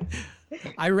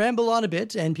 I ramble on a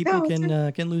bit and people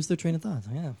can lose their train of thought.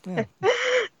 Yeah.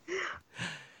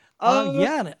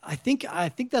 And I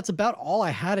think that's about all I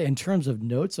had in terms of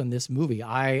notes on this movie.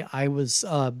 I was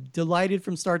delighted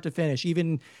from start to finish.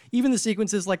 Even the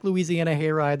sequences like Louisiana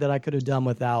Hayride that I could have done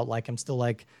without. Like I'm still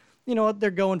like, you know what, they're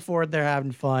going for it. They're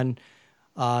having fun.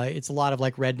 It's a lot of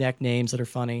like redneck names that are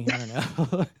funny. I don't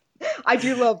know. I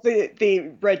do love the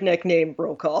redneck name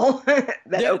roll call.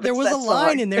 There was a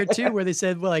line in there too where they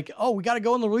said, well, like, oh, we got to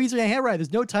go on the Louisiana Hayride.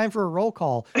 There's no time for a roll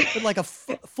call. But like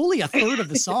fully a third of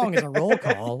the song is a roll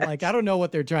call. Like, I don't know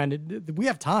what they're trying to do. We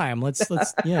have time. Let's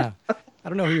I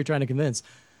don't know who you're trying to convince.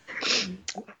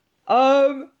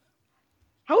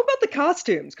 How about the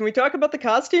costumes? Can we talk about the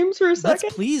costumes for a second?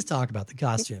 Let's please talk about the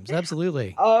costumes.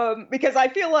 Absolutely. Because I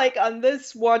feel like on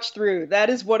this watch through, that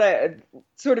is what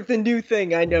sort of the new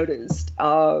thing I noticed.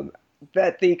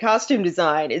 That the costume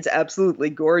design is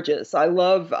absolutely gorgeous. I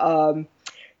love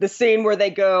the scene where they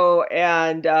go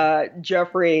and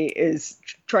Jeffrey is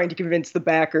trying to convince the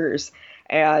backers,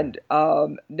 and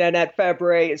Nanette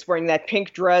Fabray is wearing that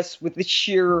pink dress with the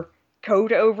sheer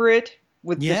coat over it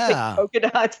with the pink polka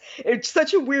dots. It's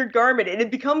such a weird garment, and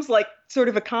it becomes like sort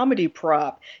of a comedy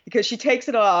prop because she takes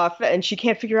it off and she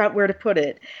can't figure out where to put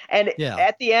it. And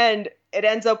at the end, it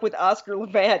ends up with Oscar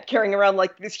Levant carrying around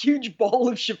like this huge bowl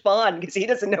of chiffon because he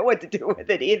doesn't know what to do with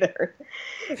it either.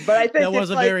 But I think that was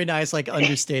a very nice, like,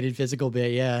 understated physical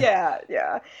bit.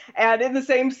 Yeah. And in the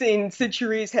same scene, Cyd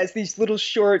Charisse has these little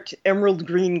short emerald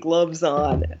green gloves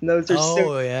on, and those are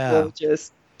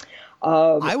gorgeous.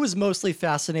 I was mostly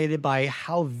fascinated by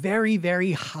how very,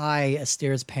 very high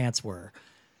Astaire's pants were.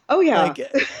 Oh, yeah.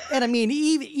 And I mean,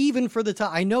 even for the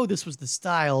time, I know this was the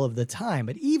style of the time,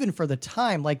 but even for the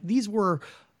time, like, these were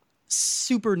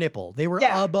super nipple. They were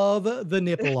above the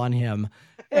nipple on him.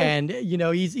 And, you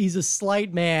know, he's a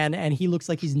slight man, and he looks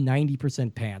like he's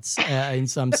 90% pants in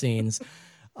some scenes.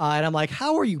 And I'm like,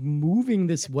 how are you moving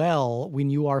this well when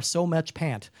you are so much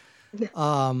pant?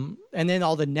 And then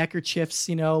all the neckerchiefs,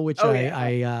 you know, which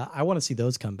I want to see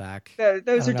those come back.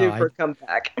 Those are due for a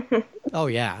comeback. Oh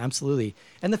yeah, absolutely.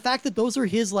 And the fact that those are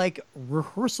his like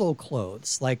rehearsal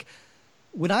clothes, like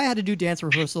when I had to do dance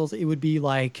rehearsals, it would be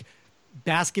like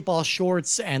basketball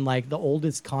shorts and like the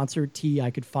oldest concert tee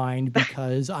I could find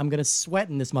because I'm going to sweat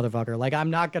in this motherfucker. Like I'm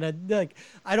not going to, like,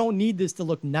 I don't need this to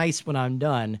look nice when I'm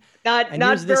done. Not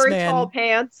very tall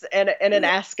pants and an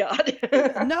ascot.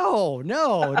 No.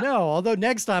 Although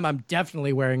next time I'm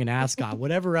definitely wearing an ascot.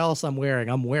 Whatever else I'm wearing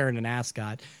an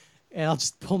ascot. And I'll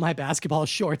just pull my basketball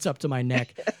shorts up to my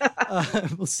neck.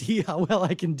 We'll see how well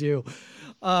I can do.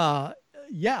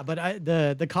 Yeah, but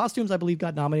the costumes, I believe,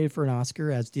 got nominated for an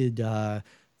Oscar, as did the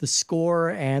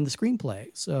score and the screenplay.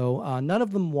 So none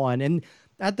of them won. And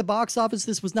at the box office,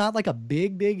 this was not like a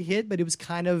big hit, but it was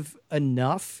kind of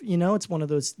enough. You know, it's one of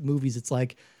those movies. It's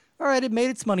like, all right, it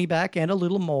made its money back and a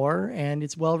little more, and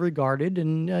it's well regarded,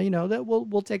 and you know that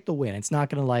we'll take the win. It's not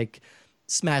going to like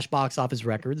smash box office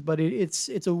records, but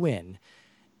it's a win.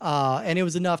 And it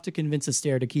was enough to convince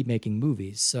Astaire to keep making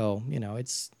movies. So you know,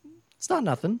 it's not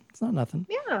nothing. It's not nothing.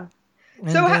 Yeah.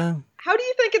 And, so how do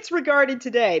you think it's regarded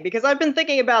today? Because I've been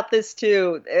thinking about this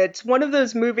too. It's one of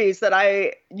those movies that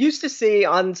I used to see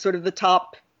on sort of the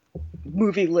top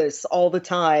movie lists all the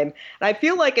time. And I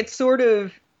feel like it's sort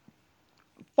of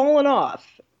fallen off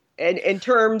in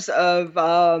terms of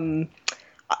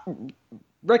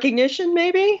recognition,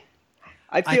 maybe?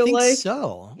 I think like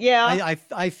so. Yeah.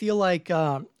 I feel like,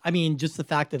 I mean, just the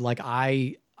fact that like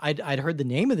I'd heard the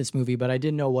name of this movie, but I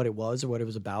didn't know what it was or what it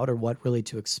was about or what really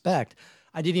to expect.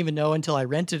 I didn't even know until I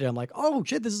rented it. I'm like, oh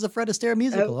shit, this is a Fred Astaire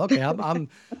musical. Okay,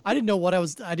 I didn't know what I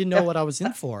was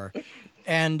in for.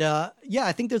 And yeah,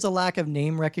 I think there's a lack of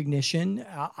name recognition.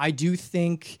 I do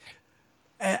think,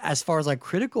 as far as like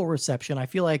critical reception, I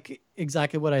feel like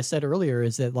exactly what I said earlier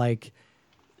is that like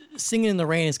Singing in the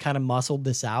Rain has kind of muscled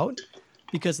this out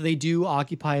because they do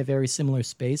occupy a very similar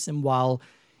space. And while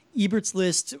Ebert's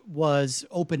list was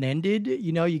open-ended,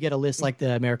 you know, you get a list like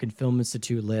the American Film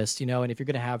Institute list, you know, and if you're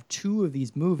going to have two of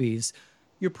these movies,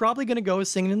 you're probably going to go with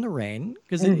Singing in the Rain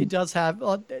because it does have,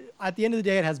 at the end of the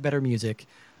day, it has better music.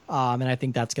 And I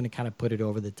think that's going to kind of put it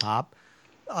over the top.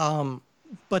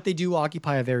 But they do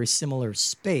occupy a very similar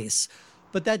space.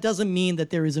 But that doesn't mean that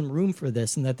there isn't room for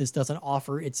this and that this doesn't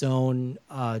offer its own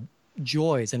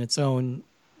joys and its own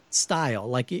style.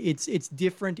 Like it's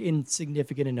different in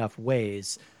significant enough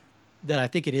ways that I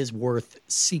think it is worth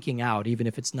seeking out, even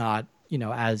if it's not, you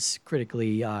know, as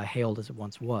critically hailed as it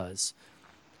once was.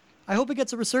 I hope it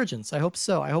gets a resurgence. I hope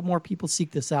so. I hope more people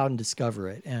seek this out and discover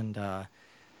it. And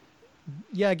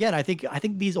yeah, again, I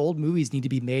think these old movies need to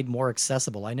be made more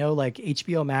accessible. I know like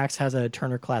HBO Max has a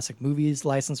Turner Classic Movies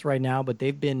license right now, but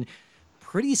they've been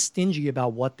pretty stingy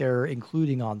about what they're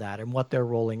including on that and what they're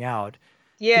rolling out.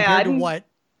 Yeah.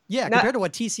 Compared to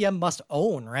what TCM must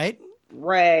own, right?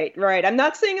 Right. I'm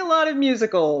not seeing a lot of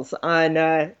musicals on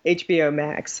HBO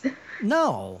Max.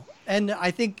 No. And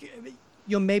I think,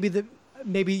 you know, maybe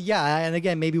and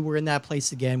again, maybe we're in that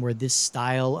place again where this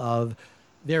style of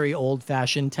very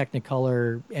old-fashioned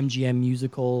Technicolor MGM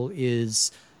musical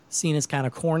is seen as kind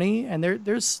of corny, and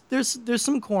there's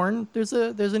some corn. There's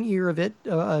an ear of it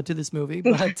to this movie,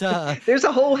 but there's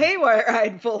a whole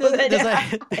hayride full of it.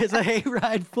 There's a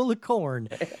hayride full of corn.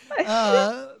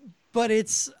 But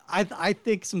I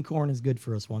think some corn is good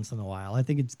for us once in a while. I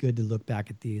think it's good to look back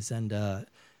at these and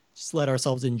just let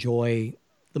ourselves enjoy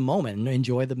the moment,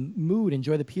 enjoy the mood,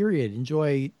 enjoy the period,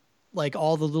 enjoy like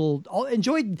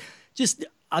enjoy just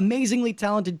amazingly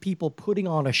talented people putting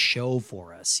on a show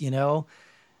for us, you know?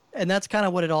 And that's kind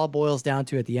of what it all boils down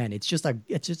to at the end. It's just a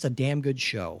damn good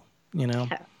show, you know?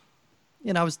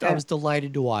 And I was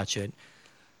delighted to watch it.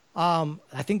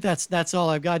 I think that's all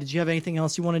I've got. Did you have anything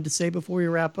else you wanted to say before we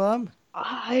wrap up?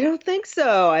 I don't think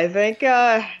so. I think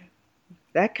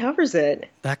that covers it.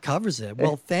 That covers it.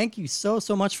 Well, thank you so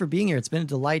much for being here. It's been a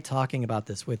delight talking about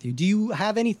this with you. Do you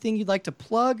have anything you'd like to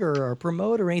plug or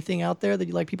promote or anything out there that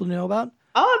you'd like people to know about?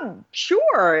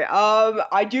 Sure.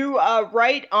 I do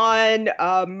write on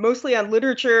mostly on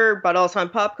literature, but also on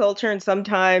pop culture and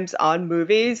sometimes on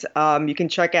movies. You can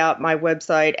check out my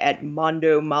website at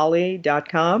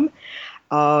mondomali.com.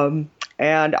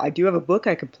 And I do have a book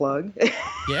I could plug.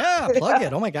 Yeah, plug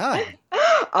it. Oh my God.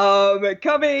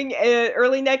 Coming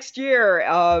early next year,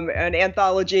 an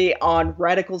anthology on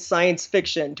radical science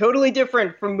fiction, totally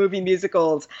different from movie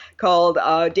musicals, called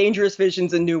Dangerous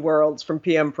Visions and New Worlds from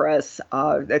PM Press.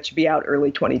 That should be out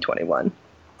early 2021.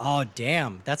 Oh,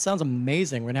 damn. That sounds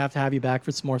amazing. We're going to have you back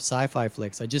for some more sci-fi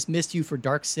flicks. I just missed you for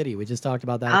Dark City. We just talked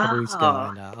about that a couple weeks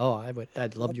ago. And,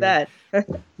 I'd love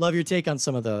love your take on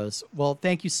some of those. Well,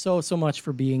 thank you so much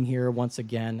for being here once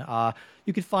again.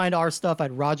 You can find our stuff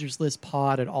at Rogers List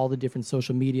Pod at all the different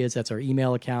social medias. That's our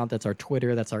email account. That's our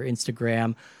Twitter. That's our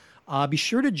Instagram. Be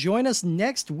sure to join us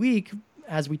next week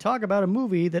as we talk about a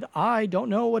movie that I don't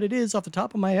know what it is off the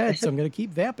top of my head. So I'm going to keep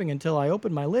vamping until I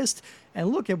open my list and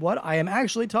look at what I am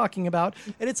actually talking about.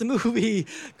 And it's a movie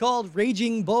called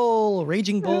Raging Bull.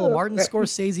 Martin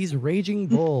Scorsese's Raging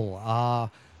Bull.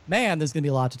 Man, there's going to be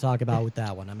a lot to talk about with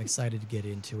that one. I'm excited to get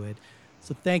into it.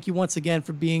 So thank you once again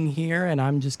for being here. And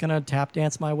I'm just going to tap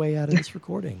dance my way out of this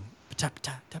recording.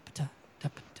 That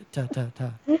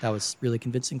was really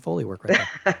convincing Foley work right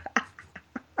there.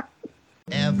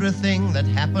 Everything that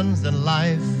happens in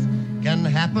life can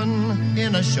happen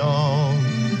in a show.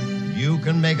 You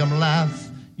can make them laugh,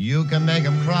 you can make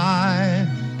them cry.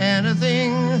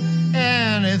 Anything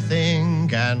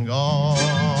can go.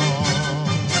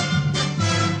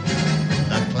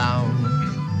 The clown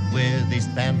with his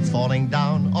pants falling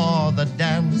down, or the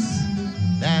dance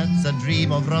that's a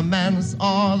dream of romance,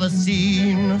 or the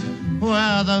scene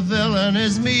where the villain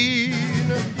is mean.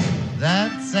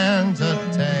 That's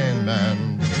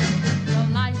entertainment. The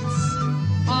lights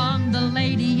on the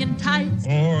lady in tights,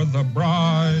 or the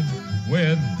bride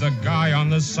with the guy on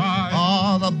the side,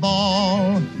 or the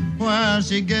ball where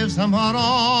she gives him her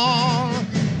all.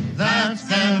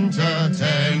 That's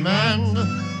entertainment.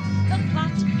 the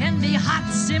plot can be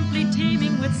hot, simply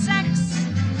teeming with sex.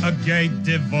 a gay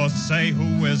divorcee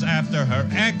who is after her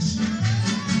ex.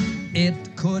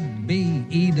 It could be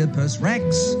Oedipus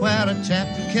Rex, where a chap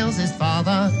kills his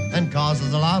father and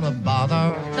causes a lot of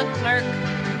bother. The clerk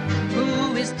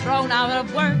who is thrown out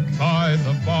of work By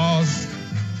the boss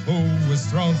who was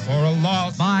thrown for a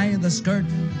loss. by the skirt,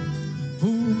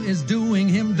 who is doing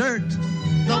him dirt.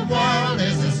 The world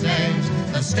is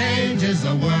a stage is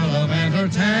a world of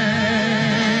entertainment.